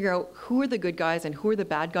trying to figure out who are the good guys and who are the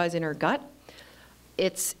bad guys in our gut,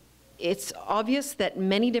 it's obvious that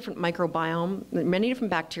many different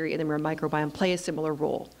bacteria in the microbiome play a similar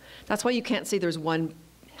role. That's why you can't say there's one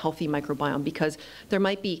healthy microbiome, because there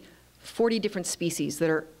might be 40 different species that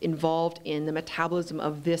are involved in the metabolism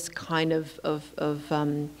of this kind of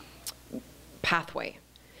pathway.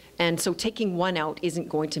 And so taking one out isn't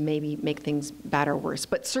going to maybe make things bad or worse.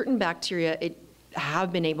 But certain bacteria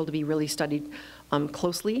have been able to be really studied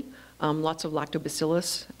closely. Lots of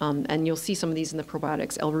lactobacillus, and you'll see some of these in the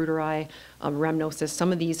probiotics, L. reuteri, rhamnosus.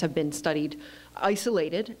 Some of these have been studied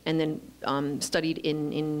isolated and then studied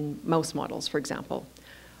in mouse models, for example.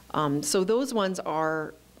 So those ones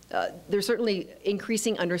are, there's certainly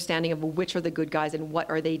increasing understanding of which are the good guys and what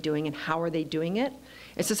are they doing and how are they doing it.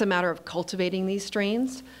 It's just a matter of cultivating these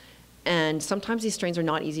strains. And sometimes these strains are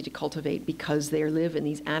not easy to cultivate because they live in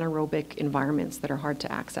these anaerobic environments that are hard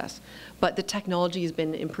to access. But the technology has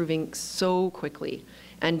been improving so quickly.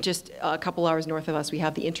 And just a couple hours north of us, we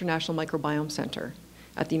have the International Microbiome Center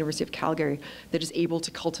at the University of Calgary that is able to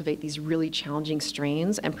cultivate these really challenging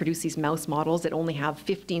strains and produce these mouse models that only have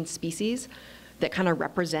 15 species that kind of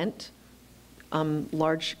represent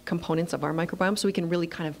large components of our microbiome, so we can really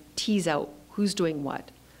kind of tease out who's doing what.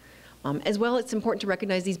 As well, it's important to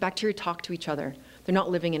recognize these bacteria talk to each other. They're not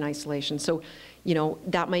living in isolation. So, you know,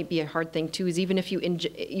 that might be a hard thing too, is even if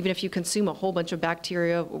you consume a whole bunch of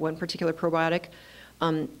bacteria, one particular probiotic,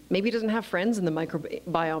 maybe it doesn't have friends in the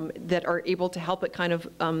microbiome that are able to help it kind of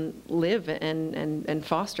live and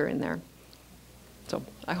foster in there. So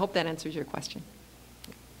I hope that answers your question.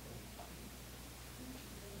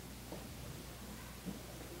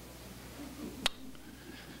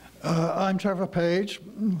 I'm Trevor Page.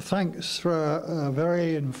 Thanks for a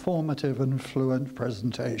very informative and fluent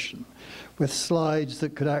presentation with slides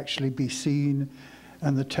that could actually be seen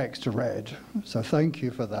and the text read. So thank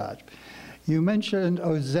you for that. You mentioned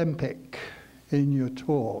Ozempic in your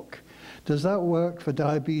talk. Does that work for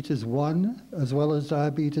diabetes 1 as well as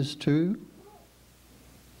diabetes 2?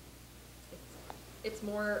 It's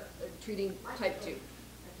more treating type 2.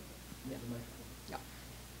 Yeah.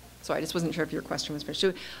 Sorry, I just wasn't sure if your question was finished.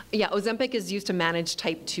 So, yeah, Ozempic is used to manage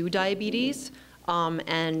type 2 diabetes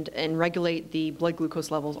and regulate the blood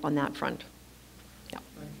glucose levels on that front. Yeah.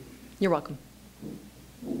 You're welcome.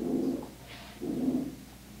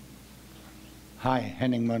 Hi,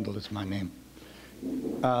 Henning Mundel is my name.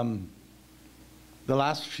 The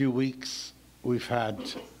last few weeks, we've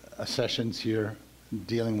had sessions here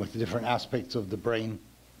dealing with different aspects of the brain.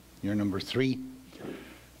 You're number 3.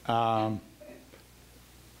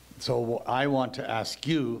 So I want to ask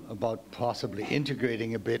you about possibly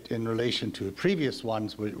integrating a bit in relation to the previous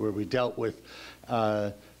ones where we dealt with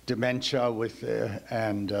dementia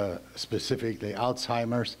and specifically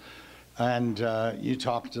Alzheimer's. And you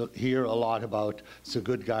talked here a lot about the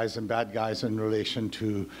good guys and bad guys in relation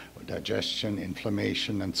to digestion,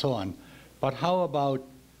 inflammation, and so on. But how about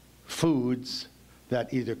foods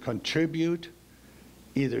that either contribute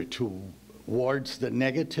either towards the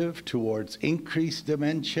negative, towards increased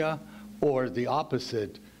dementia, or the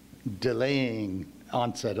opposite, delaying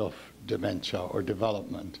onset of dementia or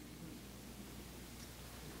development?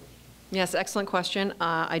 Yes, excellent question.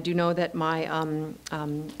 I do know that my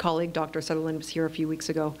colleague, Dr. Sutherland, was here a few weeks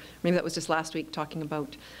ago. Maybe that was just last week, talking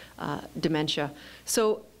about dementia.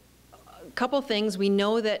 So a couple things. We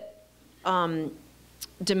know that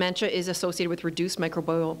dementia is associated with reduced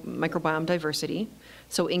microbiome diversity.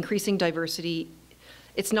 So increasing diversity,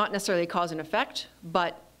 it's not necessarily a cause and effect,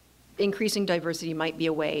 but increasing diversity might be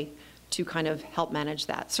a way to kind of help manage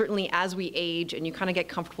that. Certainly as we age and you kind of get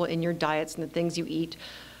comfortable in your diets and the things you eat,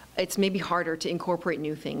 it's maybe harder to incorporate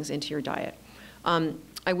new things into your diet.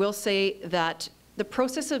 I will say that the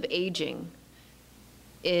process of aging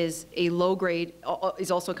is a low grade,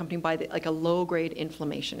 is also accompanied by like a low grade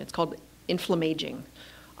inflammation. It's called inflammaging.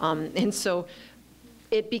 And so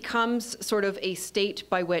it becomes sort of a state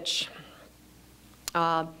by which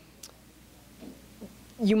you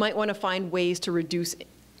might want to find ways to reduce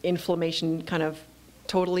inflammation kind of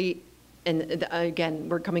totally. And again,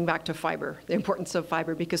 we're coming back to fiber, the importance of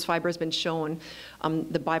fiber, because fiber has been shown,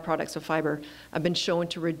 the byproducts of fiber have been shown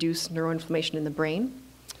to reduce neuroinflammation in the brain.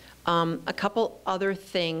 A couple other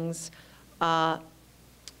things, there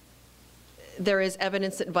is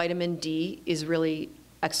evidence that vitamin D is really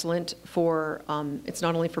excellent for, it's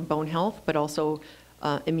not only for bone health, but also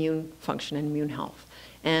immune function and immune health.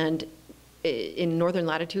 And in northern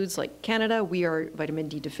latitudes like Canada, we are vitamin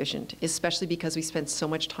D deficient, especially because we spend so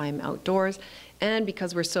much time outdoors and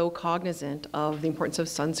because we're so cognizant of the importance of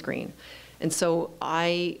sunscreen. And so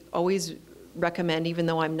I always recommend, even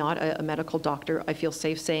though I'm not a medical doctor, I feel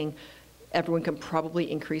safe saying everyone can probably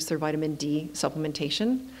increase their vitamin D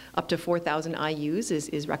supplementation. Up to 4,000 IUs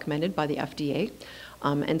is recommended by the FDA.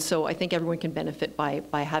 And so I think everyone can benefit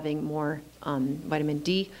by having more vitamin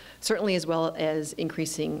D, certainly as well as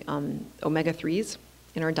increasing omega-3s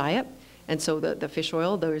in our diet. And so the fish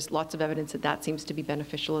oil, there's lots of evidence that that seems to be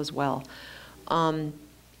beneficial as well. And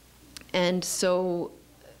so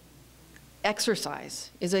exercise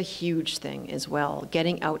is a huge thing as well.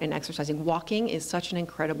 Getting out and exercising. Walking is such an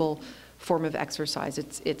incredible form of exercise.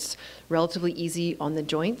 It's relatively easy on the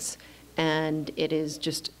joints, and it is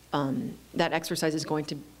just that exercise is going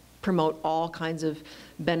to promote all kinds of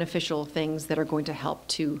beneficial things that are going to help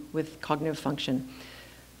too with cognitive function.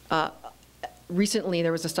 Recently,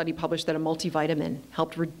 there was a study published that a multivitamin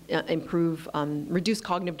helped reduce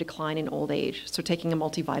cognitive decline in old age. So taking a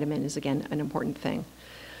multivitamin is, again, an important thing.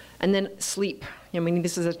 And then sleep. I mean,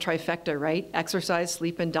 this is a trifecta, right? Exercise,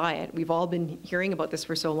 sleep, and diet. We've all been hearing about this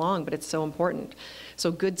for so long, but it's so important.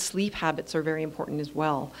 So good sleep habits are very important as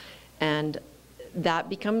well. And that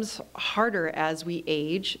becomes harder as we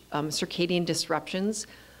age. Circadian disruptions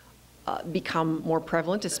become more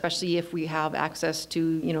prevalent, especially if we have access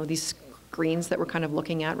to, these screens that we're kind of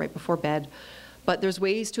looking at right before bed. But there's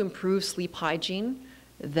ways to improve sleep hygiene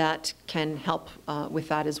that can help with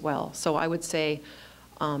that as well. So I would say,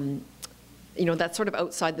 that's sort of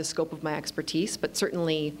outside the scope of my expertise, but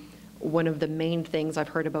certainly one of the main things I've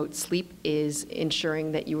heard about sleep is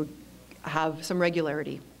ensuring that you have some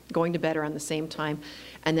regularity, going to bed around the same time,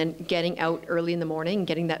 and then getting out early in the morning,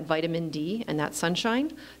 getting that vitamin D and that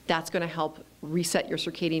sunshine, that's going to help reset your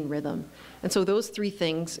circadian rhythm. And so those three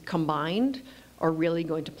things combined are really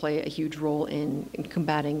going to play a huge role in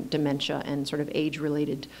combating dementia and sort of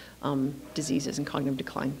age-related diseases and cognitive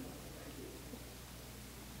decline.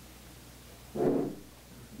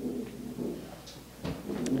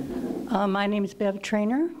 My name is Bev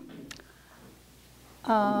Trainer.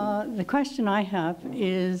 The question I have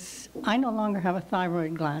is, I no longer have a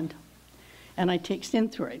thyroid gland, and I take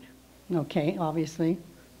Synthroid, okay, obviously,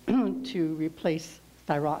 to replace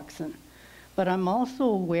thyroxine. But I'm also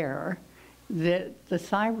aware that the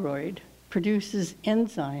thyroid produces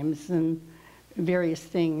enzymes and various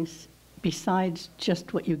things besides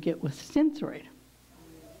just what you get with Synthroid.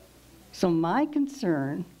 So my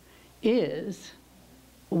concern is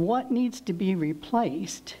what needs to be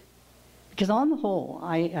replaced, because on the whole,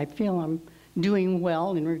 I feel I'm doing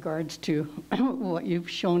well in regards to what you've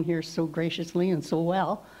shown here so graciously and so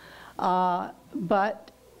well.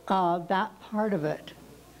 But that part of it,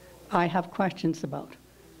 I have questions about.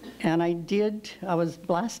 And I was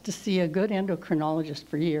blessed to see a good endocrinologist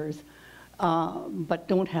for years, but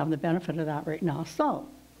don't have the benefit of that right now. So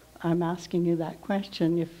I'm asking you that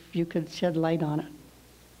question, if you could shed light on it.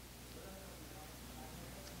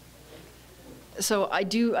 So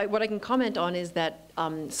what I can comment on is that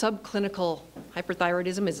subclinical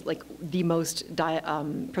hyperthyroidism is like the most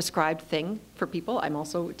prescribed thing for people. I'm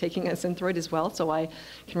also taking a Synthroid as well, so I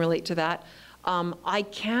can relate to that. I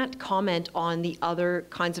can't comment on the other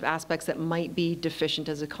kinds of aspects that might be deficient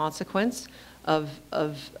as a consequence of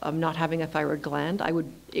not having a thyroid gland.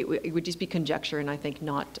 It would just be conjecture, and I think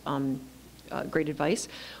not great advice.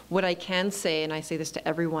 What I can say, and I say this to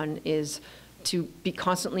everyone, is to be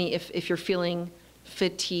constantly, if you're feeling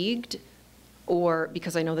fatigued, or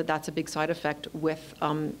because I know that that's a big side effect with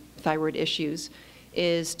thyroid issues,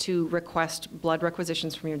 is to request blood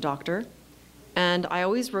requisitions from your doctor. And I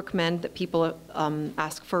always recommend that people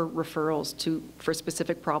ask for referrals for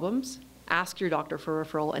specific problems. Ask your doctor for a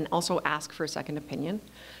referral, and also ask for a second opinion,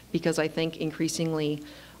 because I think increasingly,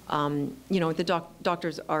 the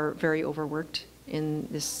doctors are very overworked in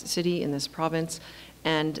this city, in this province,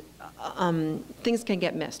 and things can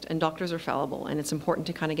get missed, and doctors are fallible, and it's important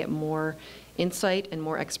to kind of get more insight and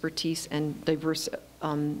more expertise and diverse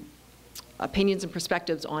opinions and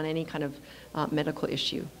perspectives on any kind of medical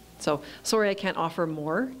issue. So sorry I can't offer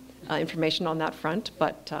more information on that front,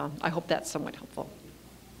 but I hope that's somewhat helpful.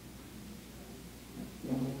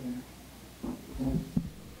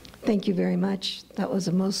 Thank you very much. That was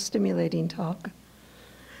a most stimulating talk.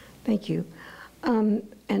 Thank you.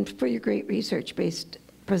 And for your great research-based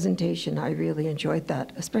presentation, I really enjoyed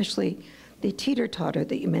that, especially the teeter-totter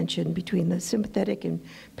that you mentioned between the sympathetic and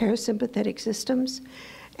parasympathetic systems.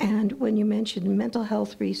 And when you mentioned mental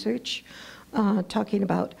health research, talking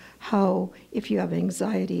about how if you have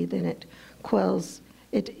anxiety, then it quells,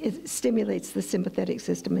 it stimulates the sympathetic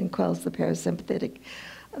system and quells the parasympathetic.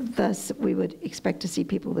 Thus, we would expect to see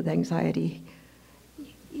people with anxiety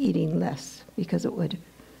eating less, because it would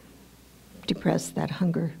depress that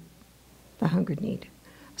hunger, the hunger need,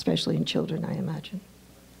 especially in children, I imagine.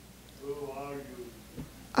 Who are you?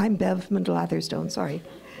 I'm Bev Mendel-Atherstone, sorry.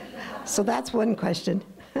 So that's one question.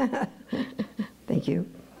 Thank you.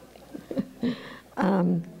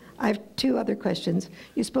 I have two other questions.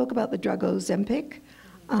 You spoke about the drug Ozempic.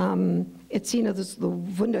 It's seen as the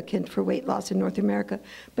wunderkind for weight loss in North America,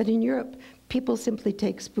 but in Europe, people simply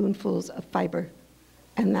take spoonfuls of fiber,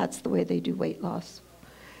 and that's the way they do weight loss.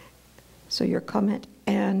 So your comment,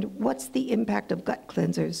 and what's the impact of gut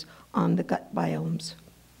cleansers on the gut biomes?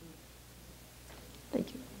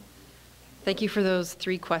 Thank you. Thank you for those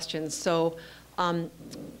three questions. So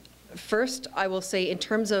first, I will say in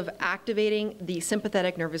terms of activating the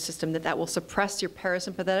sympathetic nervous system, that will suppress your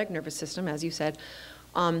parasympathetic nervous system, as you said.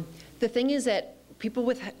 The thing is that people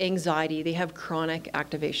with anxiety, they have chronic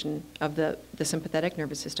activation of the sympathetic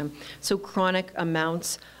nervous system. So chronic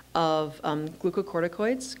amounts of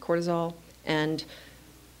glucocorticoids, cortisol, and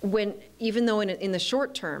even though in the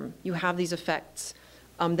short term you have these effects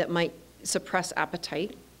that might suppress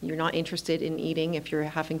appetite, you're not interested in eating if you're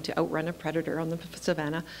having to outrun a predator on the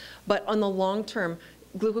savannah, but on the long term,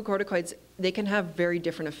 glucocorticoids, they can have very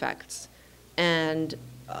different effects. And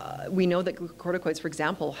we know that glucocorticoids, for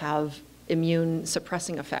example, have immune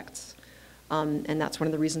suppressing effects. And that's one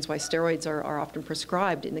of the reasons why steroids are often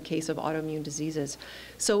prescribed in the case of autoimmune diseases.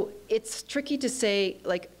 So it's tricky to say,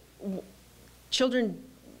 like, children,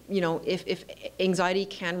 if anxiety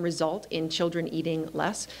can result in children eating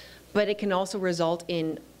less, but it can also result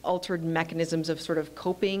in altered mechanisms of sort of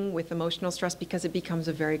coping with emotional stress, because it becomes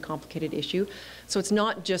a very complicated issue. So it's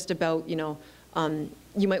not just about,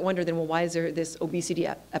 You might wonder then, well, why is there this obesity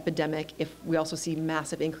epidemic if we also see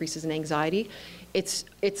massive increases in anxiety? It's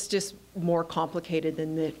just more complicated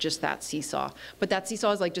than just that seesaw. But that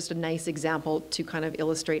seesaw is like just a nice example to kind of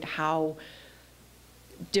illustrate how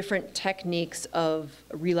different techniques of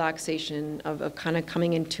relaxation, of kind of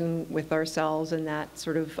coming in tune with ourselves, and that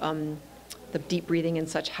sort of the deep breathing and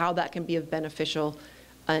such, how that can be beneficial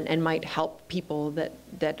and might help people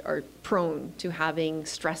that are prone to having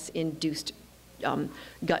stress-induced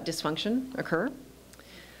gut dysfunction occur.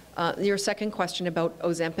 Your second question about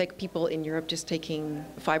Ozempic, people in Europe just taking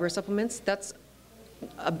fiber supplements, that's,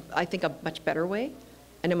 I think, a much better way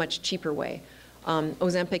and a much cheaper way.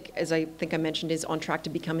 Ozempic, as I think I mentioned, is on track to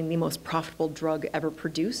becoming the most profitable drug ever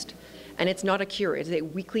produced. And it's not a cure, it's a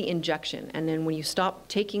weekly injection. And then when you stop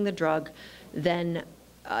taking the drug, then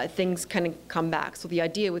things kind of come back. So the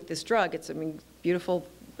idea with this drug, it's, I mean, beautiful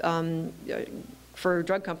for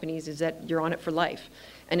drug companies, is that you're on it for life.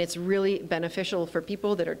 And it's really beneficial for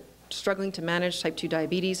people that are struggling to manage type 2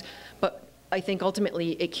 diabetes. But I think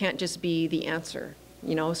ultimately it can't just be the answer,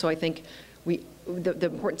 you know? So I think the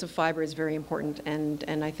importance of fiber is very important,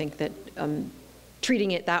 and I think that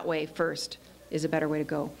treating it that way first is a better way to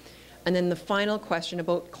go. And then the final question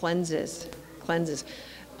about cleanses.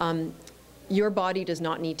 Your body does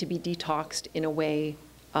not need to be detoxed in a way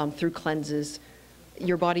through cleanses.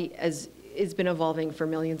 Your body has been evolving for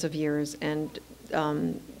millions of years, and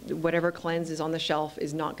whatever cleanse is on the shelf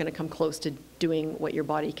is not going to come close to doing what your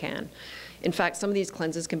body can. In fact, some of these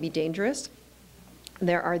cleanses can be dangerous.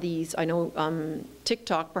 There are these, I know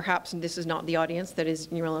TikTok, perhaps, and this is not the audience that is,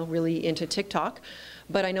 you know, really into TikTok,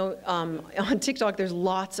 but I know on TikTok there's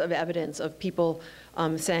lots of evidence of people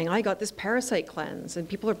saying, I got this parasite cleanse, and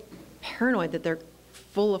people are paranoid that they're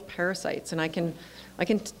full of parasites. And I can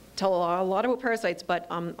tell a lot about parasites, but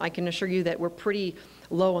I can assure you that we're pretty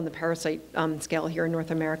low on the parasite scale here in North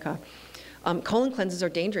America. Colon cleanses are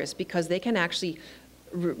dangerous because they can actually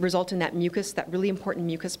result in that mucus, that really important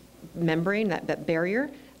mucus membrane, that barrier,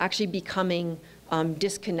 actually becoming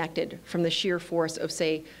disconnected from the sheer force of,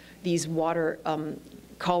 say, these water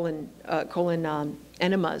colon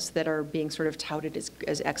enemas that are being sort of touted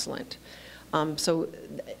as excellent.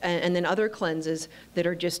 And then other cleanses that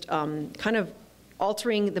are just kind of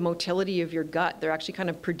altering the motility of your gut. They're actually kind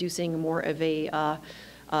of producing more of a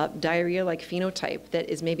diarrhea-like phenotype that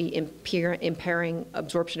is maybe impairing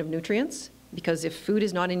absorption of nutrients, because if food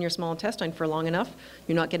is not in your small intestine for long enough,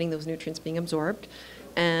 you're not getting those nutrients being absorbed.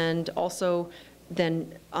 And also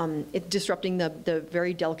then it's disrupting the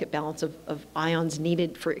very delicate balance of ions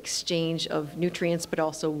needed for exchange of nutrients, but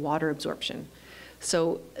also water absorption.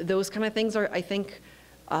 So those kind of things are, I think,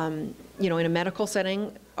 you know, in a medical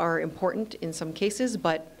setting are important in some cases,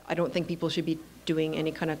 but I don't think people should be doing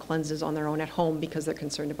any kind of cleanses on their own at home because they're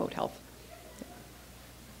concerned about health.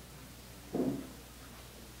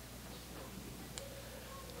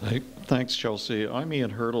 Thanks, Chelsea. I'm Ian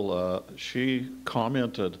Hurdle. She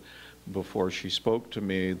commented before she spoke to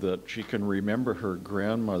me that she can remember her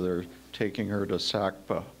grandmother taking her to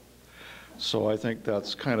SACPA. So I think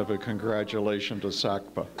that's kind of a congratulation to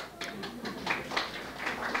SACPA.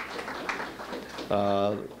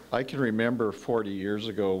 I can remember 40 years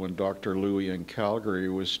ago when Dr. Louie in Calgary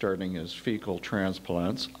was starting his fecal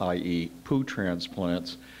transplants, i.e. poo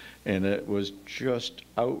transplants, and it was just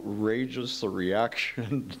outrageous, the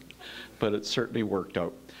reaction, but it certainly worked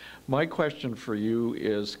out. My question for you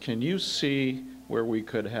is, can you see where we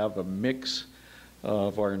could have a mix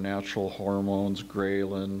of our natural hormones,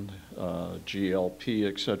 ghrelin, GLP,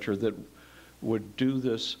 et cetera, that would do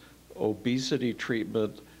this obesity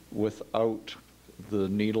treatment without the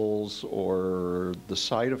needles or the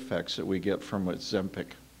side effects that we get from Ozempic?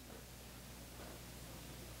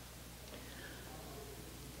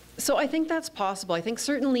 So I think that's possible. I think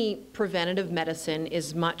certainly preventative medicine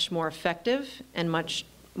is much more effective and much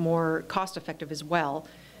more cost-effective as well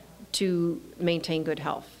to maintain good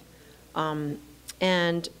health.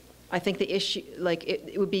 And I think the issue, like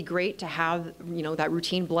it would be great to have, you know, that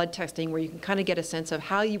routine blood testing where you can kind of get a sense of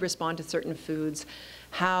how you respond to certain foods,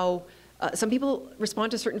 how some people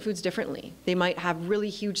respond to certain foods differently. They might have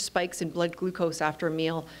really huge spikes in blood glucose after a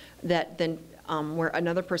meal that then where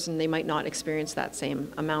another person, they might not experience that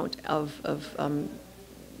same amount of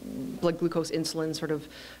blood glucose insulin sort of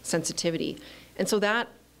sensitivity. And so that,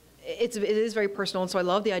 it is very personal. And so I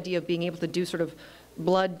love the idea of being able to do sort of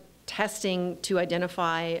blood testing to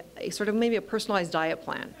identify a sort of maybe a personalized diet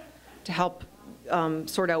plan to help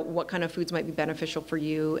sort out what kind of foods might be beneficial for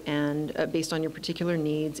you and based on your particular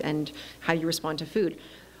needs and how you respond to food.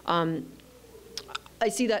 I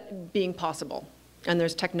see that being possible. And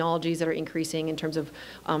there's technologies that are increasing in terms of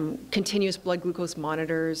continuous blood glucose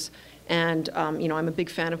monitors. And you know, I'm a big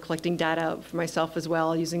fan of collecting data for myself as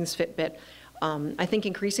well using this Fitbit. I think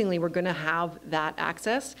increasingly we're going to have that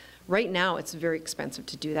access. Right now, it's very expensive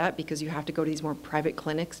to do that because you have to go to these more private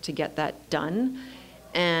clinics to get that done.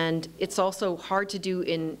 And it's also hard to do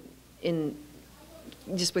in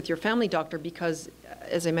just with your family doctor because,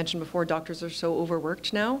 as I mentioned before, doctors are so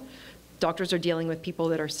overworked now. Doctors are dealing with people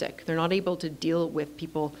that are sick. They're not able to deal with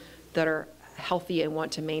people that are healthy and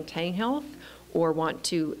want to maintain health or want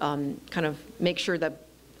to kind of make sure that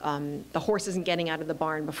the horse isn't getting out of the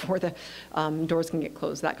barn before the doors can get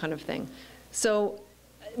closed, that kind of thing. So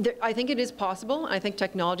I think it is possible. I think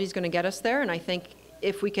technology is going to get us there, and I think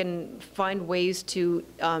if we can find ways to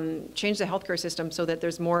change the healthcare system so that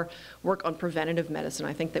there's more work on preventative medicine,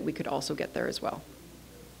 I think that we could also get there as well.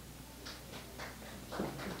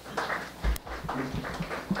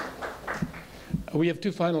 We have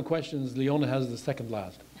two final questions. Leona has the second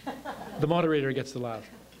last. The moderator gets the last.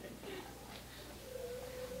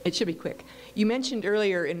 It should be quick. You mentioned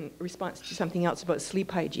earlier in response to something else about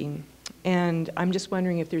sleep hygiene, and I'm just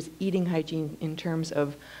wondering if there's eating hygiene in terms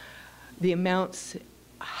of the amounts,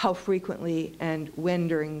 how frequently, and when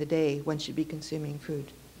during the day one should be consuming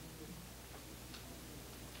food.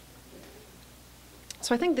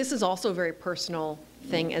 So I think this is also a very personal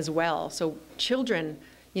thing as well. So children,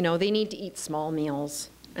 you know, they need to eat small meals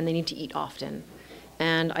and they need to eat often.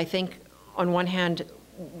 And I think on one hand,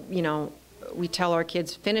 you know, we tell our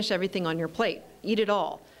kids, finish everything on your plate, eat it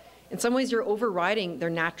all. In some ways, you're overriding their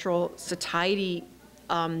natural satiety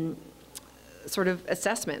sort of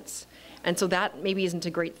assessments. And so that maybe isn't a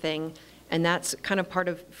great thing. And that's kind of part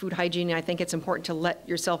of food hygiene. I think it's important to let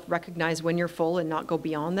yourself recognize when you're full and not go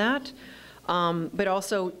beyond that. But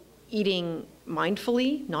also eating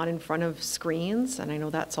mindfully, not in front of screens. And I know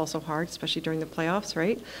that's also hard, especially during the playoffs,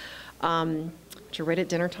 right? Which are right at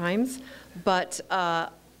dinner times. But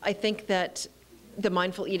I think that the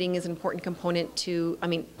mindful eating is an important component to, I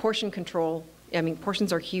mean, portion control. I mean,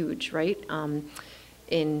 portions are huge, right?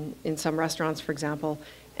 In some restaurants, for example.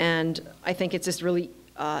 And I think it's just really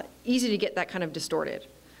easy to get that kind of distorted.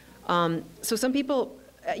 So some people,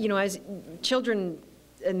 you know, as children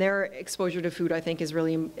and their exposure to food, I think is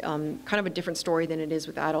really kind of a different story than it is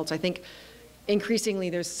with adults. I think increasingly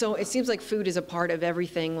it seems like food is a part of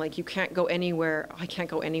everything. Like you can't go anywhere, I can't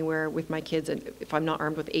go anywhere with my kids if I'm not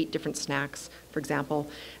armed with 8 different snacks, for example.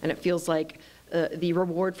 And it feels like the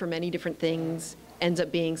reward for many different things ends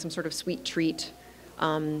up being some sort of sweet treat,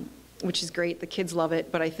 which is great. The kids love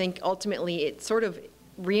it. But I think ultimately it sort of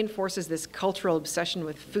reinforces this cultural obsession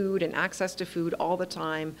with food and access to food all the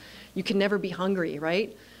time. You can never be hungry,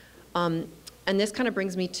 right? And this kind of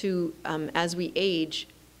brings me to, as we age,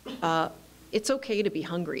 it's okay to be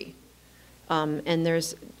hungry. And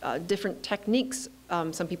there's different techniques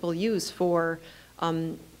some people use for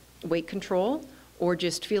weight control or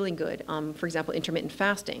just feeling good. For example, intermittent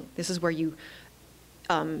fasting. This is where you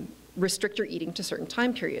restrict your eating to certain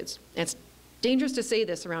time periods. And it's dangerous to say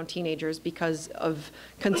this around teenagers because of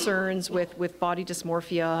concerns with body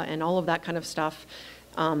dysmorphia and all of that kind of stuff.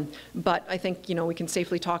 But I think, you know, we can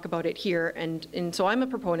safely talk about it here. And so I'm a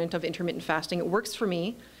proponent of intermittent fasting. It works for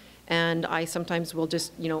me. And I sometimes will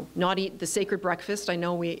just, you know, not eat the sacred breakfast. I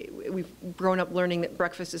know we've grown up learning that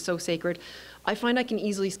breakfast is so sacred. I find I can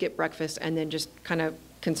easily skip breakfast and then just kind of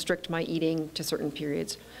constrict my eating to certain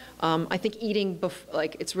periods. I think eating,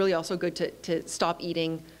 like, it's really also good to stop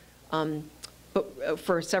eating but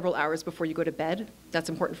for several hours before you go to bed. That's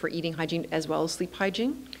important for eating hygiene as well as sleep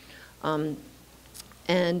hygiene.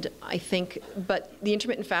 And I think, but the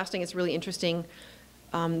intermittent fasting is really interesting.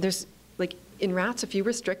 There's, like, in rats, if you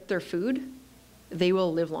restrict their food, they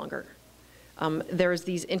will live longer. There's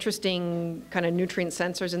these interesting kind of nutrient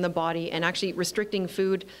sensors in the body, and actually restricting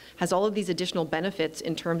food has all of these additional benefits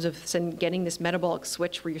in terms of getting this metabolic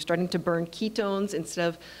switch where you're starting to burn ketones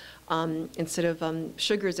instead of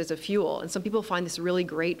sugars as a fuel. And some people find this really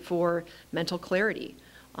great for mental clarity.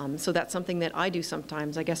 So that's something that I do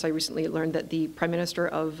sometimes. I guess I recently learned that the Prime Minister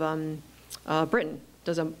of Britain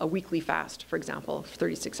does a weekly fast, for example, for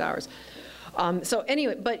 36 hours. So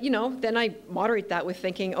anyway, but, you know, then I moderate that with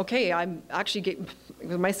thinking, okay, I'm actually getting,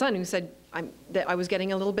 with my son who said that I was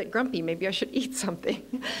getting a little bit grumpy, maybe I should eat something.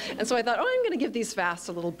 And so I thought, oh, I'm going to give these fasts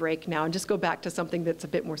a little break now and just go back to something that's a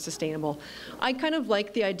bit more sustainable. I kind of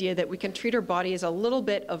like the idea that we can treat our body as a little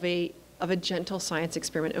bit of a gentle science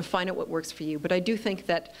experiment and find out what works for you. But I do think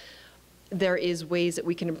that there is ways that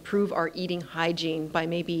we can improve our eating hygiene by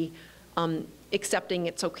maybe accepting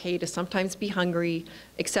it's okay to sometimes be hungry,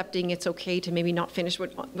 accepting it's okay to maybe not finish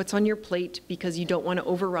what's on your plate because you don't want to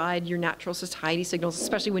override your natural satiety signals,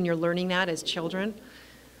 especially when you're learning that as children.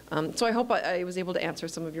 So I hope I was able to answer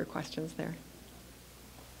some of your questions there.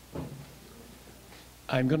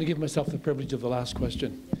 I'm going to give myself the privilege of the last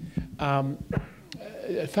question.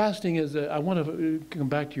 Fasting is, I want to come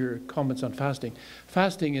back to your comments on fasting.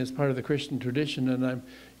 Fasting is part of the Christian tradition, and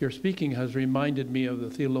your speaking has reminded me of the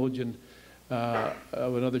theologian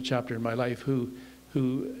of another chapter in my life who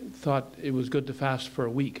thought it was good to fast for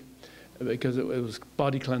a week because it was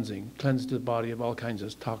body cleansing, cleansed the body of all kinds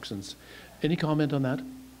of toxins. Any comment on that?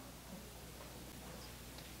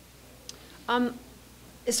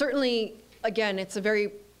 Certainly, again, it's a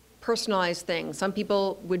very personalized thing. Some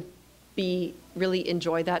people would really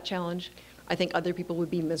enjoy that challenge. I think other people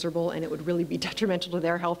would be miserable, and it would really be detrimental to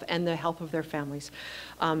their health and the health of their families.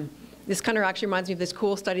 This kind of actually reminds me of this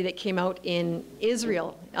cool study that came out in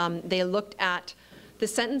Israel. They looked at the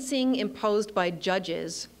sentencing imposed by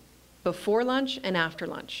judges before lunch and after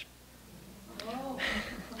lunch. Oh.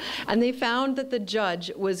 And they found that the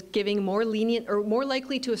judge was giving more lenient or more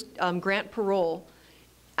likely to grant parole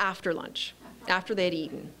after lunch, after they had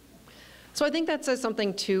eaten. So I think that says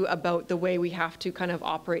something too about the way we have to kind of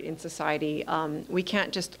operate in society. We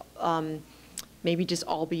can't just maybe just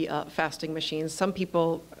all be fasting machines. Some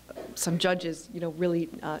people, some judges, really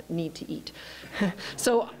need to eat.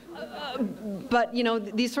 So, but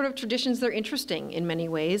these sort of traditions, they're interesting in many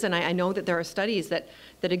ways, and I know that there are studies that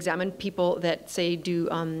examine people that say do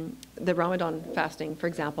the Ramadan fasting, for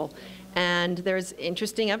example, and there's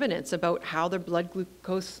interesting evidence about how their blood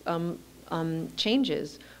glucose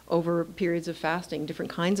changes over periods of fasting,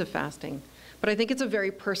 different kinds of fasting. But I think it's a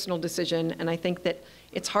very personal decision, and I think that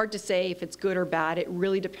it's hard to say if it's good or bad. It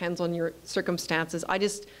really depends on your circumstances. I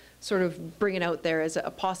just sort of bring it out there as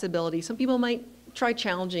a possibility. Some people might try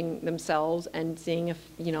challenging themselves and seeing if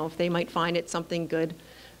they might find it something good.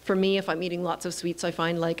 For me, if I'm eating lots of sweets, I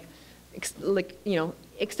find like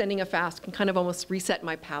extending a fast can kind of almost reset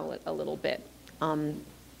my palate a little bit,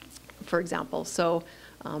 for example. So,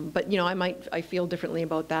 but I feel differently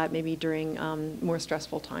about that maybe during more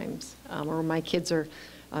stressful times, or my kids are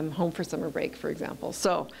home for summer break, for example.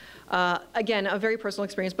 So, again, a very personal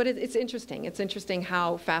experience, but it's interesting. It's interesting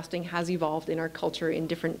how fasting has evolved in our culture in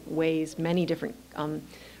different ways, many different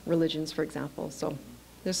religions, for example. So,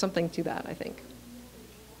 there's something to that, I think.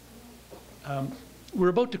 We're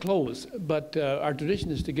about to close, but our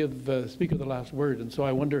tradition is to give the speaker the last word, and so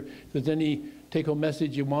I wonder if there's any take-home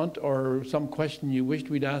message you want or some question you wished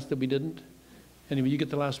we'd asked that we didn't. Anyway, you get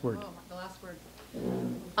the last word. Oh, the last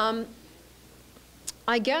word.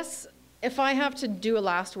 I guess if I have to do a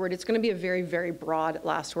last word, it's going to be a very, very broad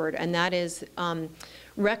last word, and that is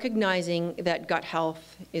recognizing that gut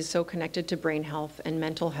health is so connected to brain health and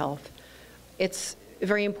mental health. It's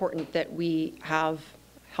very important that we have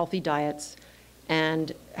healthy diets,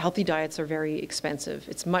 and healthy diets are very expensive.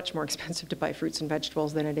 It's much more expensive to buy fruits and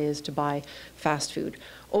vegetables than it is to buy fast food.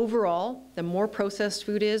 Overall, the more processed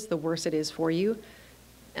food is, the worse it is for you.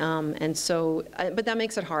 And so, but that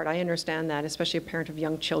makes it hard. I understand that, especially a parent of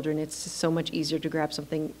young children. It's so much easier to grab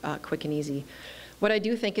something quick and easy. What I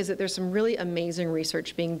do think is that there's some really amazing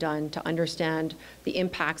research being done to understand the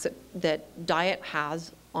impacts that diet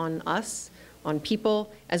has on us, on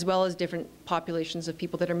people, as well as different populations of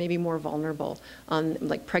people that are maybe more vulnerable,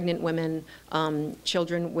 like pregnant women,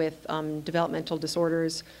 children with developmental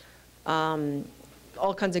disorders,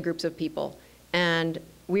 all kinds of groups of people. And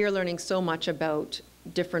we are learning so much about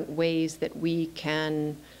different ways that we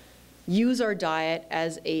can use our diet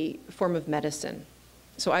as a form of medicine.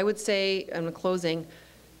 So I would say, in closing,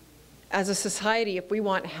 as a society, if we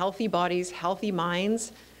want healthy bodies, healthy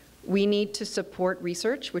minds, we need to support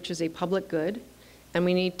research, which is a public good, and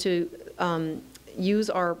we need to use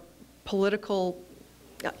our political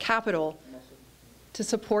capital to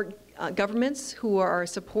support governments who are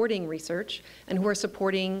supporting research and who are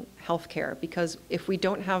supporting healthcare, because if we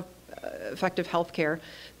don't have effective healthcare,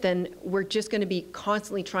 then we're just going to be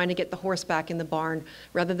constantly trying to get the horse back in the barn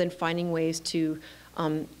rather than finding ways to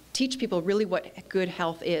teach people really what good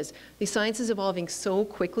health is. The science is evolving so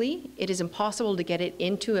quickly, it is impossible to get it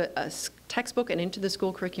into a textbook and into the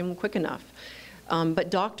school curriculum quick enough. But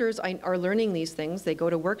doctors are learning these things. They go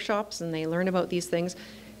to workshops and they learn about these things.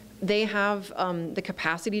 They have the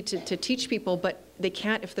capacity to teach people, but they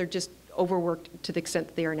can't if they're just overworked to the extent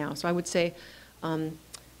that they are now. So I would say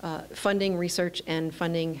funding research and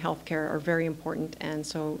funding healthcare are very important, and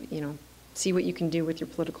so, see what you can do with your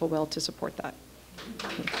political will to support that.